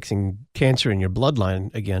back and fixing cancer in your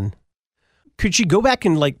bloodline again. Could she go back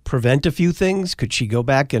and prevent a few things? Could she go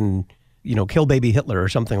back and kill baby Hitler or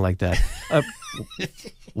something like that?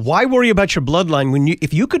 Why worry about your bloodline when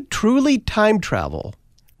if you could truly time travel?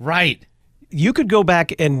 Right. You could go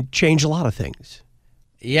back and change a lot of things.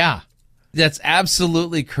 Yeah, that's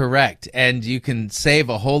absolutely correct. And you can save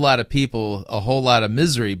a whole lot of people a whole lot of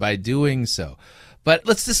misery by doing so. But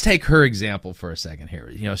let's just take her example for a second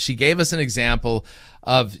here. She gave us an example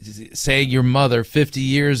of, say, your mother 50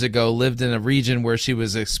 years ago lived in a region where she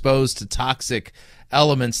was exposed to toxic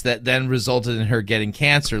elements that then resulted in her getting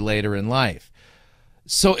cancer later in life.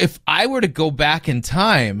 So if I were to go back in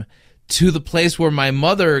time to the place where my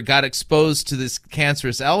mother got exposed to these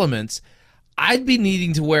cancerous elements, I'd be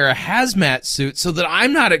needing to wear a hazmat suit so that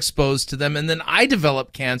I'm not exposed to them, and then I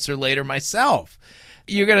develop cancer later myself.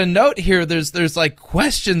 You're going to note here there's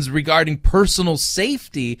questions regarding personal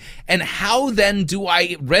safety, and how then do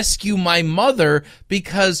I rescue my mother?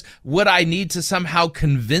 Because would I need to somehow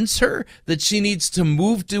convince her that she needs to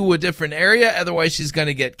move to a different area, otherwise she's going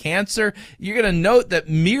to get cancer? You're going to note that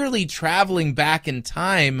merely traveling back in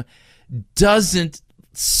time doesn't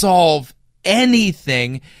solve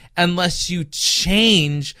anything unless you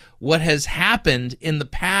change what has happened in the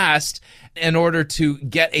past in order to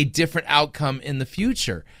get a different outcome in the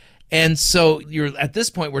future. And so at this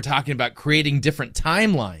point, we're talking about creating different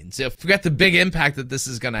timelines. Forget the big impact that this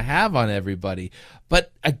is going to have on everybody.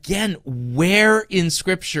 But again, where in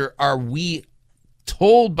Scripture are we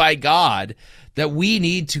told by God that we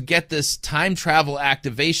need to get this time travel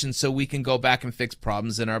activation so we can go back and fix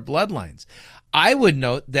problems in our bloodlines. I would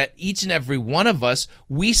note that each and every one of us,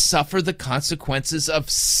 we suffer the consequences of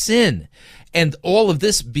sin. And all of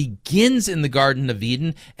this begins in the Garden of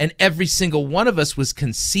Eden, and every single one of us was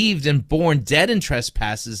conceived and born dead in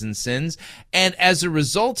trespasses and sins. And as a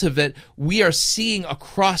result of it, we are seeing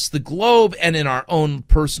across the globe and in our own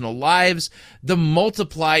personal lives the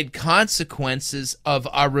multiplied consequences of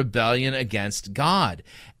our rebellion against God.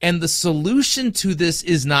 And the solution to this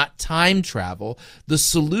is not time travel. The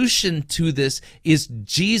solution to this is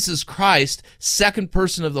Jesus Christ, second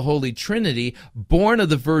person of the Holy Trinity, born of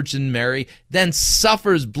the Virgin Mary, then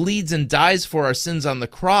suffers, bleeds, and dies for our sins on the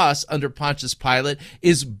cross under Pontius Pilate,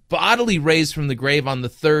 is bodily raised from the grave on the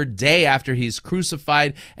third day after he's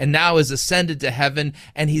crucified, and now is ascended to heaven,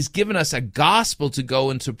 and he's given us a gospel to go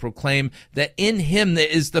and to proclaim that in him there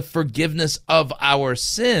is the forgiveness of our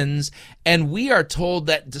sins. And we are told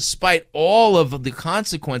that despite all of the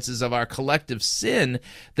consequences of our collective sin,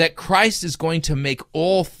 that Christ is going to make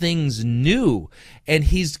all things new. And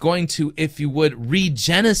he's going to, if you would,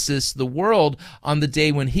 regenesis the world on the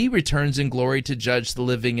day when he returns in glory to judge the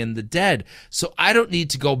living and the dead. So I don't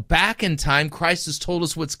need to go back in time. Christ has told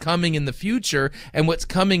us what's coming in the future, and what's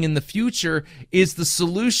coming in the future is the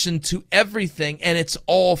solution to everything, and it's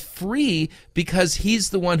all free because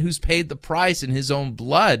he's the one who's paid the price in his own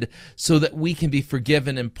blood so that we can be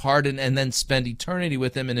forgiven and pardoned and then spend eternity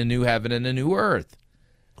with him in a new heaven and a new earth.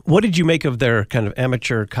 What did you make of their kind of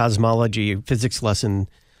amateur cosmology physics lesson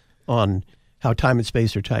on how time and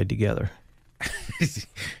space are tied together?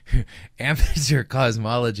 Amateur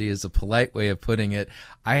cosmology is a polite way of putting it.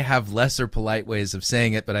 I have lesser polite ways of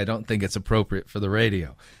saying it, but I don't think it's appropriate for the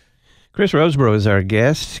radio. Chris Rosebrough is our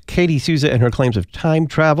guest. Katie Souza and her claims of time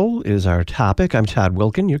travel is our topic. I'm Todd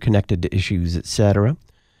Wilkin. You're connected to Issues, Etc.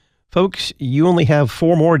 Folks, you only have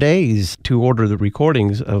 4 more days to order the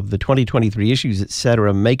recordings of the 2023 Issues,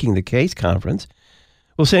 Etc. Making the Case conference.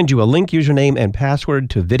 We'll send you a link, username, and password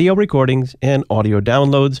to video recordings and audio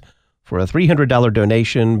downloads for a $300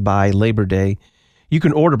 donation by Labor Day. You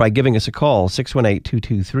can order by giving us a call,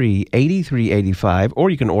 618-223-8385, or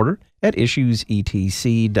you can order at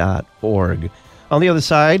issuesetc.org. On the other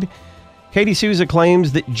side, Katie Souza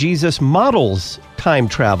claims that Jesus models time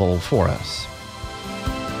travel for us.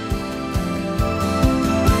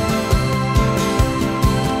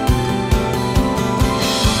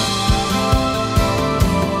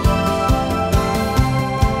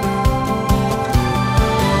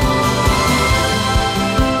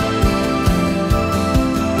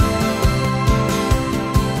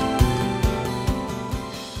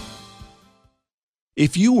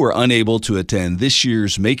 If you were unable to attend this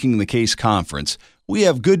year's Making the Case conference, we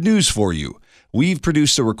have good news for you. We've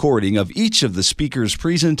produced a recording of each of the speakers'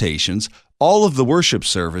 presentations, all of the worship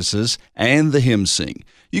services, and the hymn sing.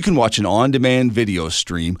 You can watch an on-demand video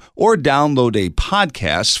stream or download a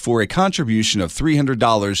podcast for a contribution of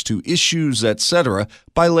 $300 to Issues, Etc.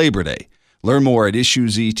 by Labor Day. Learn more at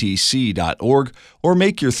issuesetc.org or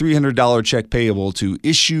make your $300 check payable to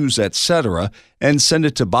Issues, Etc. and send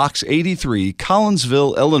it to Box 83,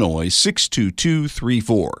 Collinsville, Illinois,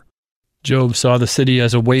 62234. Job saw the city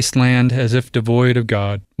as a wasteland, as if devoid of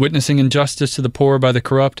God, witnessing injustice to the poor by the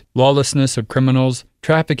corrupt, lawlessness of criminals,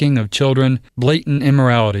 trafficking of children, blatant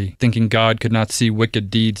immorality, thinking God could not see wicked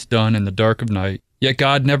deeds done in the dark of night. Yet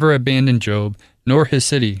God never abandoned Job, nor his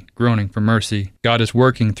city, groaning for mercy. God is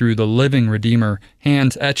working through the living Redeemer,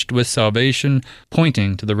 hands etched with salvation,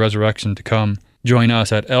 pointing to the resurrection to come. Join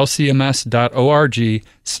us at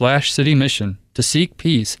lcms.org/city mission to seek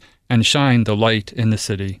peace and shine the light in the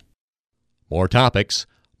city. More topics,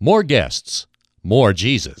 more guests, more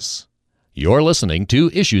Jesus. You're listening to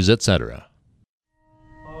Issues, Etc.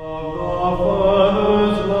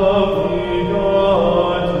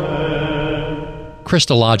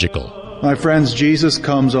 Christological. My friends, Jesus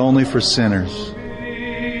comes only for sinners.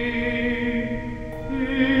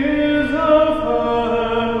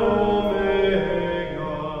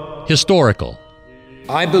 Historical.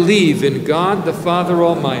 I believe in God the Father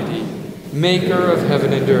Almighty, maker of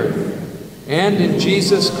heaven and earth, and in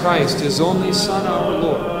Jesus Christ, his only Son, our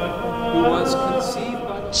Lord, who was conceived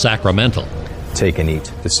by... Sacramental. Take and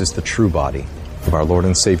eat. This is the true body of our Lord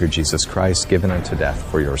and Savior Jesus Christ, given unto death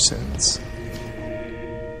for your sins.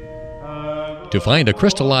 To find a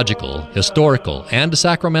Christological, historical, and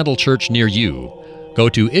sacramental church near you, go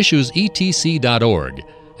to issuesetc.org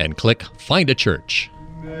and click Find a Church.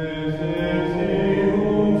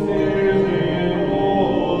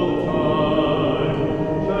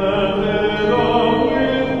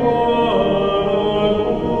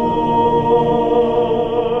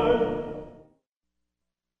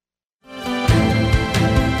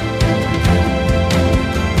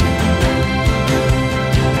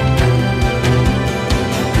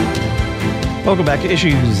 Welcome back to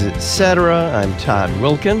Issues, Etc. I'm Todd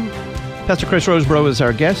Wilkin. Pastor Chris Rosebrough is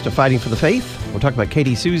our guest of Fighting for the Faith. We'll talk about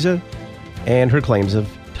Katie Souza and her claims of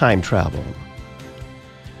time travel.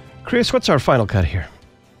 Chris, what's our final cut here?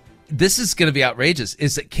 This is going to be outrageous,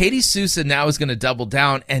 is that Katie Souza now is going to double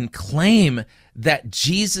down and claim that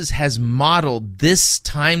Jesus has modeled this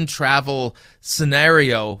time travel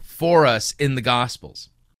scenario for us in the Gospels.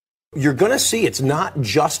 You're going to see it's not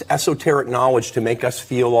just esoteric knowledge to make us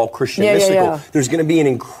feel all Christian mystical. There's going to be an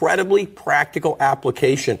incredibly practical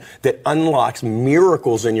application that unlocks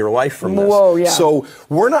miracles in your life from this. Whoa, yeah. So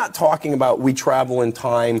we're not talking about we travel in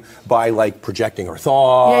time by like projecting our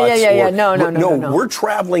thoughts. No. We're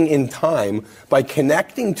traveling in time by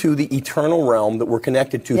connecting to the eternal realm that we're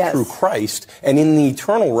connected to through Christ. And in the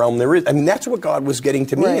eternal realm, that's what God was getting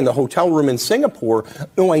to me in the hotel room in Singapore.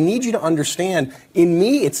 No, I need you to understand, in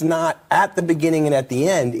me, it's not at the beginning and at the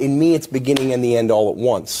end. In me, it's beginning and the end all at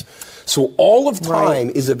once. So all of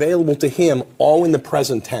time is available to him, all in the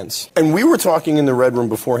present tense. And we were talking in the Red Room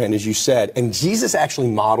beforehand, as you said, and Jesus actually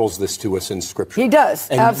models this to us in Scripture. He does,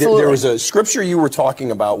 and absolutely. There was a Scripture you were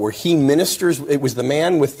talking about where he ministers. It was the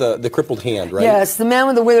man with the crippled hand, right? Yes, the man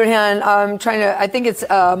with the withered hand. I think it's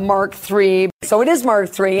Mark 3. So it is Mark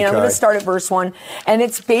 3, and I'm going to start at verse 1. And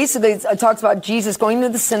it talks about Jesus going to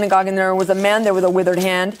the synagogue, and there was a man there with a withered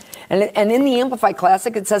hand. And in the Amplified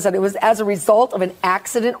Classic, it says that it was as a result of an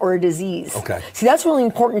accident or a disease. Okay. See, that's really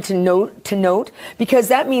important to note, because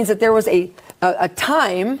that means that there was a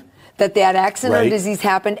time that accident or disease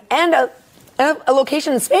happened, and a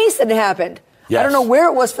location in space that it happened. Yes. I don't know where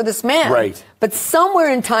it was for this man. Right. But somewhere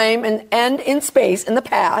in time and in space, in the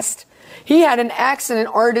past, he had an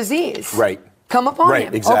accident or a disease. Right. Come upon him.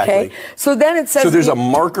 Right, exactly. Okay. So then it says... So there's a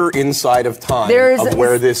marker inside of time of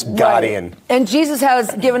where this got in. And Jesus has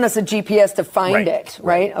given us a GPS to find it,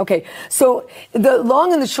 right? Okay. So the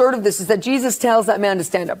long and the short of this is that Jesus tells that man to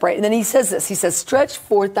stand up, right? And then he says this. He says, stretch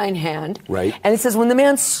forth thine hand. Right. And it says, when the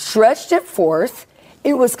man stretched it forth,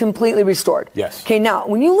 it was completely restored. Yes. Okay, now,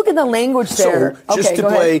 when you look at the language there...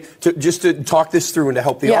 So, just to talk this through and to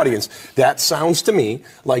help the audience, that sounds to me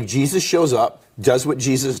like Jesus shows up, does what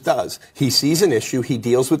Jesus does. He sees an issue, he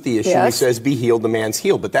deals with the issue, he says, be healed, the man's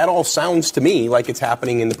healed. But that all sounds to me like it's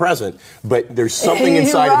happening in the present. But there's something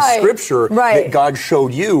inside of Scripture that God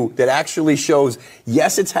showed you that actually shows,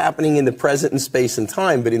 yes, it's happening in the present in space and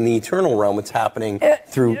time, but in the eternal realm, it's happening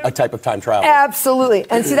through a type of time travel. Absolutely.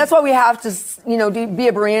 And see, that's why we have to, be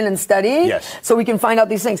a Berean and study, so we can find out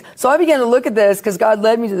these things. So I began to look at this because God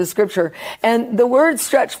led me to the Scripture. And the word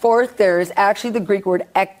stretch forth there is actually the Greek word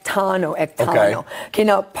ektano. Okay,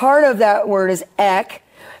 now part of that word is ek,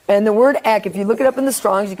 and the word ek, if you look it up in the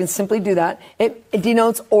Strongs, you can simply do that. It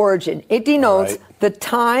denotes origin. It denotes the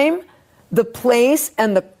time, the place,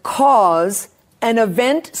 and the cause an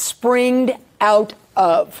event springed out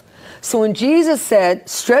of. So when Jesus said,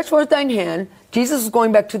 stretch forth thine hand, Jesus was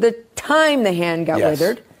going back to the time the hand got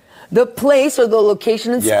withered, the place or the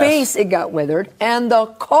location in space it got withered, and the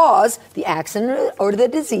cause, the accident or the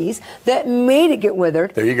disease that made it get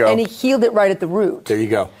withered. There you go. And he healed it right at the root. There you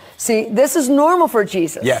go. See, this is normal for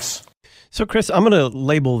Jesus. Yes. So, Chris, I'm going to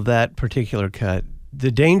label that particular cut the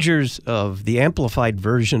dangers of the amplified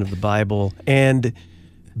version of the Bible and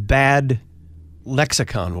bad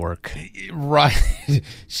lexicon work. Right.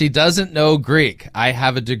 She doesn't know Greek. I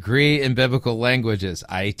have a degree in biblical languages.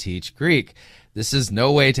 I teach Greek. This is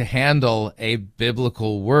no way to handle a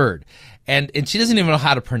biblical word. And she doesn't even know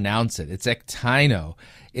how to pronounce it. It's ektino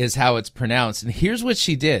is how it's pronounced. And here's what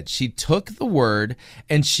she did. She took the word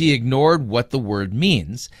and she ignored what the word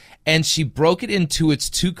means. And she broke it into its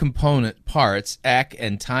two component parts, ek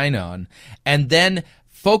and tynon, and then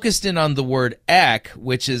focused in on the word ek,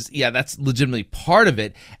 which is, that's legitimately part of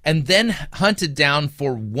it, and then hunted down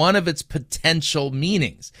for one of its potential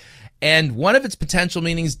meanings. And one of its potential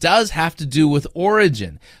meanings does have to do with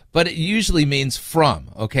origin, but it usually means from,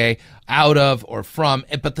 okay? Out of or from.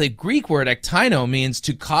 But the Greek word ektino means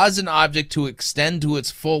to cause an object to extend to its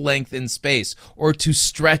full length in space or to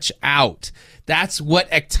stretch out. That's what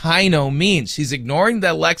ektino means. She's ignoring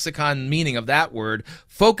the lexicon meaning of that word,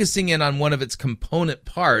 focusing in on one of its component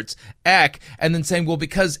parts, ek, and then saying, well,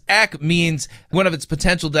 because ek means one of its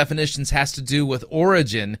potential definitions has to do with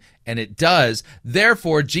origin, and it does,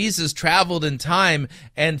 therefore Jesus traveled in time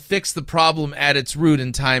and fixed the problem at its root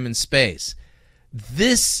in time and space.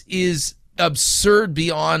 This is absurd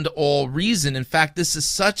beyond all reason. In fact, this is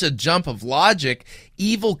such a jump of logic.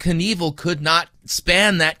 Evel Knievel could not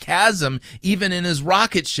span that chasm. Even in his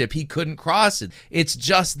rocket ship, he couldn't cross it. It's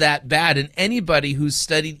just that bad. And anybody who's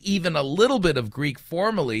studied even a little bit of Greek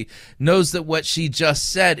formally knows that what she just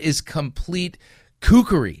said is complete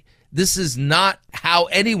kookery. This is not how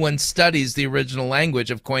anyone studies the original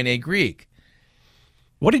language of Koine Greek.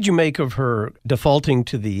 What did you make of her defaulting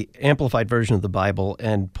to the amplified version of the Bible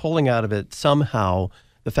and pulling out of it somehow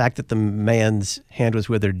the fact that the man's hand was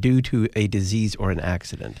withered due to a disease or an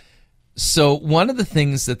accident? So one of the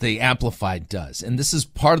things that the Amplified does, and this is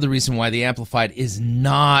part of the reason why the Amplified is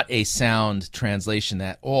not a sound translation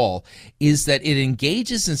at all, is that it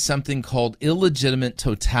engages in something called illegitimate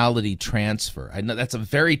totality transfer. I know that's a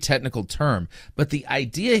very technical term, but the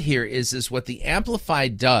idea here is what the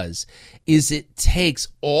Amplified does is it takes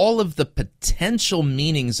all of the potential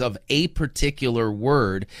meanings of a particular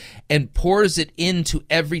word and pours it into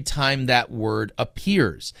every time that word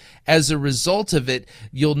appears. As a result of it,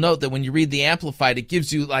 you'll note that when you read the Amplified, it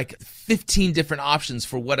gives you like 15 different options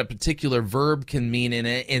for what a particular verb can mean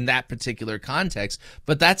in that particular context,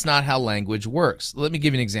 but that's not how language works. Let me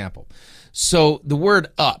give you an example. So the word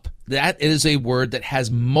up, that is a word that has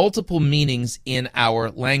multiple meanings in our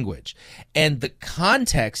language, and the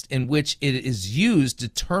context in which it is used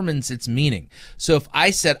determines its meaning. So if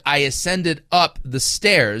I said I ascended up the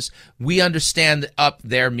stairs, we understand that up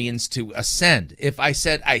there means to ascend. If I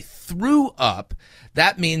said I threw up,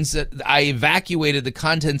 that means that I evacuated the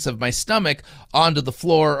contents of my stomach onto the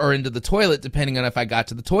floor or into the toilet, depending on if I got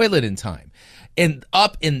to the toilet in time. And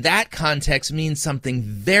up in that context means something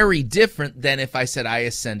very different than if I said I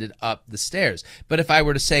ascended up the stairs. But if I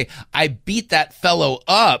were to say I beat that fellow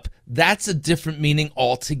up, that's a different meaning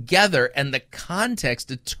altogether, and the context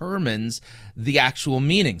determines the actual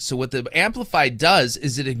meaning. So what the Amplified does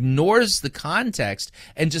is it ignores the context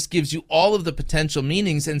and just gives you all of the potential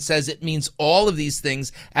meanings and says it means all of these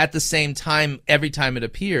things at the same time every time it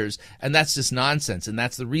appears, and that's just nonsense. And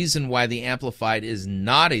that's the reason why the Amplified is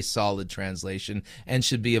not a solid translation and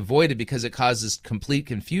should be avoided, because it causes complete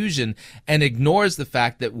confusion and ignores the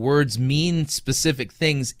fact that words mean specific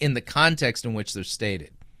things in the context in which they're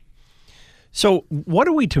stated. So what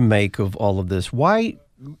are we to make of all of this? Why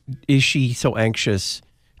is she so anxious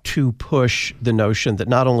to push the notion that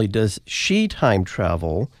not only does she time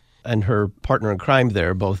travel and her partner in crime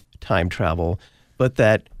there both time travel, but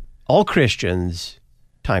that all Christians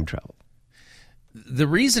time travel? The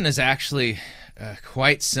reason is actually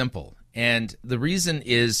quite simple, and the reason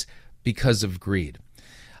is because of greed.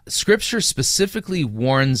 Scripture specifically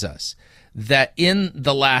warns us that in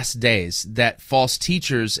the last days that false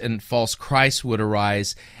teachers and false Christs would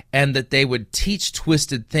arise, and that they would teach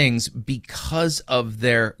twisted things because of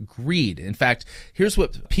their greed. In fact, here's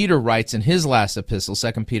what Peter writes in his last epistle,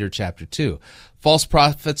 2 Peter chapter 2. False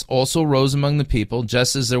prophets also rose among the people,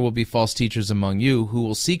 just as there will be false teachers among you, who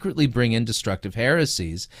will secretly bring in destructive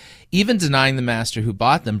heresies, even denying the master who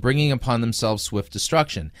bought them, bringing upon themselves swift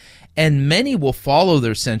destruction. And many will follow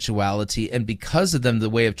their sensuality, and because of them the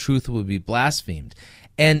way of truth will be blasphemed.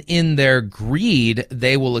 And in their greed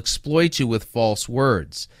they will exploit you with false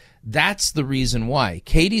words. That's the reason why.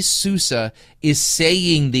 Katie Souza is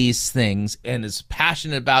saying these things and is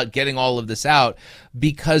passionate about getting all of this out,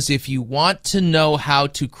 because if you want to know how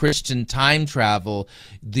to Christian time travel,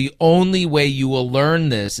 the only way you will learn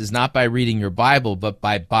this is not by reading your Bible, but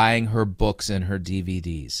by buying her books and her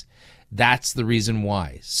DVDs. That's the reason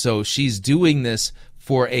why. So she's doing this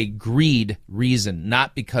for a greed reason,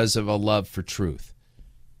 not because of a love for truth.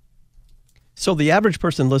 So the average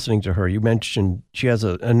person listening to her, you mentioned she has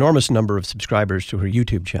an enormous number of subscribers to her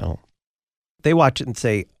YouTube channel. They watch it and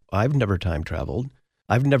say, I've never time traveled.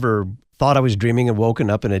 I've never thought I was dreaming and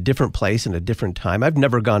woken up in a different place in a different time. I've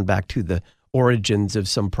never gone back to the origins of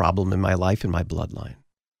some problem in my life and my bloodline.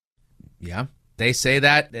 Yeah. They say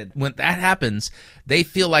that when that happens, they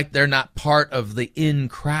feel like they're not part of the in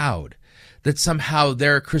crowd, that somehow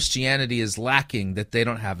their Christianity is lacking, that they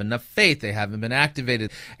don't have enough faith, they haven't been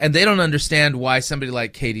activated, and they don't understand why somebody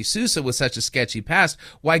like Katie Souza with such a sketchy past,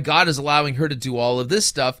 why God is allowing her to do all of this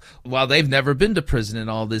stuff while they've never been to prison and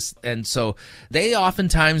all this. And so they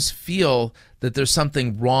oftentimes feel that there's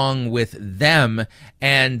something wrong with them,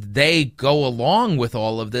 and they go along with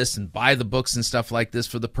all of this and buy the books and stuff like this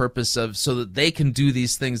for the purpose of, so that they can do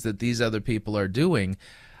these things that these other people are doing.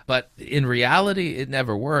 But in reality, it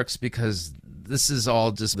never works, because this is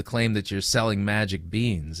all just the claim that you're selling magic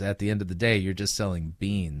beans. At the end of the day, you're just selling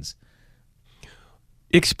beans.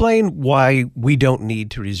 Explain why we don't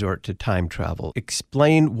need to resort to time travel.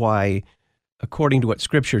 Explain why, according to what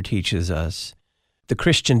Scripture teaches us, the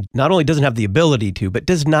Christian not only doesn't have the ability to, but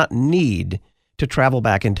does not need to travel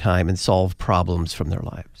back in time and solve problems from their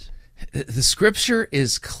lives. The Scripture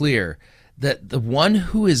is clear that the one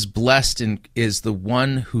who is blessed is the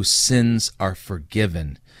one whose sins are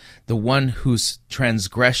forgiven, the one whose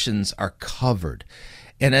transgressions are covered.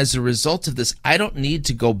 And as a result of this, I don't need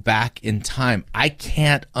to go back in time. I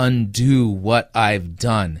can't undo what I've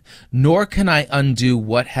done, nor can I undo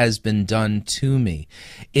what has been done to me.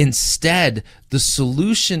 Instead, the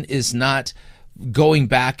solution is not going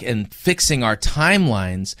back and fixing our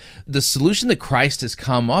timelines. The solution that Christ has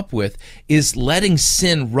come up with is letting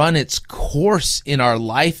sin run its course in our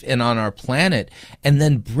life and on our planet, and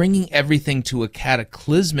then bringing everything to a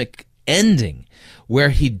cataclysmic ending where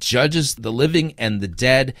he judges the living and the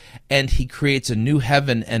dead, and he creates a new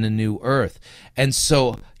heaven and a new earth. And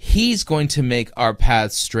so he's going to make our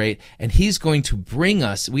paths straight, and he's going to bring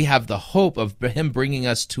us, we have the hope of him bringing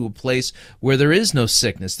us to a place where there is no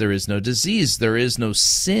sickness, there is no disease, there is no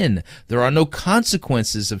sin, there are no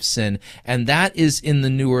consequences of sin, and that is in the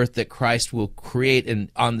new earth that Christ will create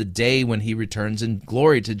on the day when he returns in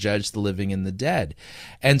glory to judge the living and the dead.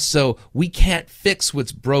 And so we can't fix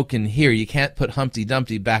what's broken here. You can't put Humpty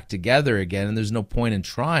Dumpty back together again, and there's no point in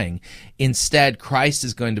trying. Instead, Christ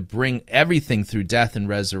is going to bring everything through death and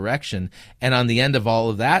resurrection, and on the end of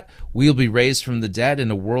all of that, we'll be raised from the dead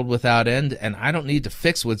in a world without end, and I don't need to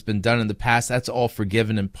fix what's been done in the past. That's all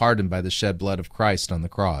forgiven and pardoned by the shed blood of Christ on the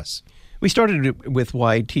cross. We started with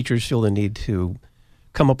why teachers feel the need to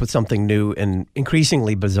come up with something new and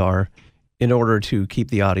increasingly bizarre in order to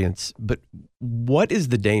keep the audience. But what is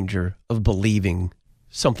the danger of believing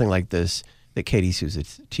something like this that Katie Souza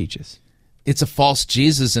teaches? It's a false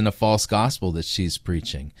Jesus and a false gospel that she's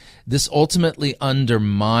preaching. This ultimately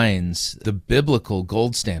undermines the biblical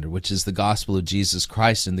gold standard, which is the gospel of Jesus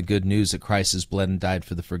Christ and the good news that Christ has bled and died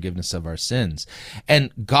for the forgiveness of our sins.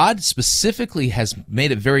 And God specifically has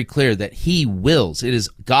made it very clear that he wills, it is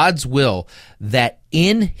God's will that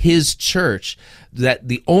in his church, that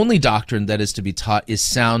the only doctrine that is to be taught is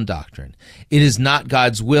sound doctrine. It is not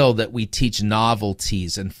God's will that we teach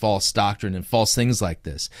novelties and false doctrine and false things like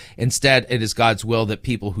this. Instead, it is God's will that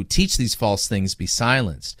people who teach these false things be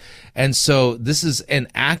silenced. And so this is an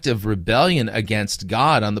act of rebellion against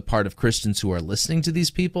God on the part of Christians who are listening to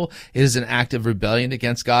these people. It is an act of rebellion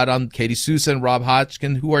against God on Katie Souza and Rob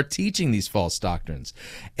Hodgkin, who are teaching these false doctrines.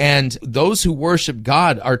 And those who worship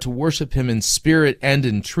God are to worship him in spirit and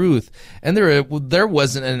in truth. And there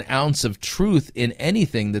wasn't an ounce of truth in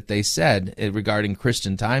anything that they said regarding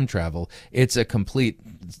Christian time travel. It's a complete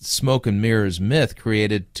smoke and mirrors myth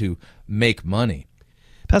created to make money.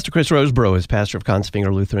 Pastor Chris Rosebrough is pastor of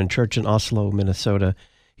Consfinger Lutheran Church in Oslo, Minnesota.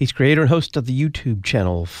 He's creator and host of the YouTube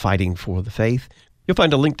channel Fighting for the Faith. You'll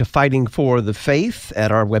find a link to Fighting for the Faith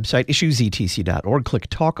at our website, issuesetc.org. Click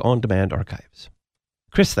Talk on Demand Archives.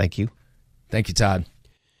 Chris, thank you. Thank you, Todd.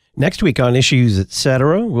 Next week on Issues,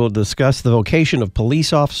 Etc., we'll discuss the vocation of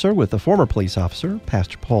police officer with a former police officer,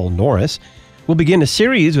 Pastor Paul Norris. We'll begin a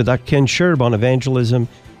series with Dr. Ken Scherb on evangelism,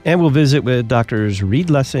 and we'll visit with Drs. Reed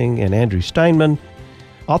Lessing and Andrew Steinman,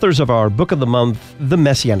 authors of our book of the month, The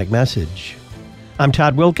Messianic Message. I'm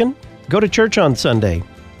Todd Wilkin. Go to church on Sunday.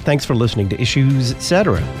 Thanks for listening to Issues,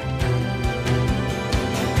 Etc.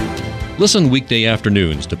 Listen weekday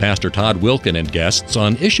afternoons to Pastor Todd Wilkin and guests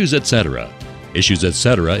on Issues, Etc. Issues,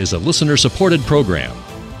 Etc. is a listener-supported program.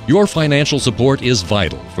 Your financial support is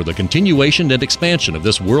vital for the continuation and expansion of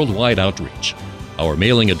this worldwide outreach. Our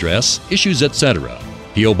mailing address, Issues, Etc.,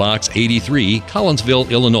 P.O. Box 83, Collinsville,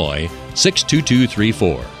 Illinois,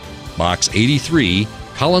 62234. Box 83,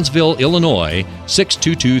 Collinsville, Illinois,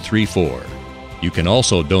 62234. You can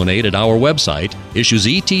also donate at our website,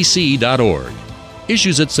 issuesetc.org.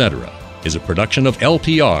 Issues, Etc. is a production of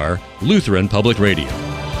LPR, Lutheran Public Radio.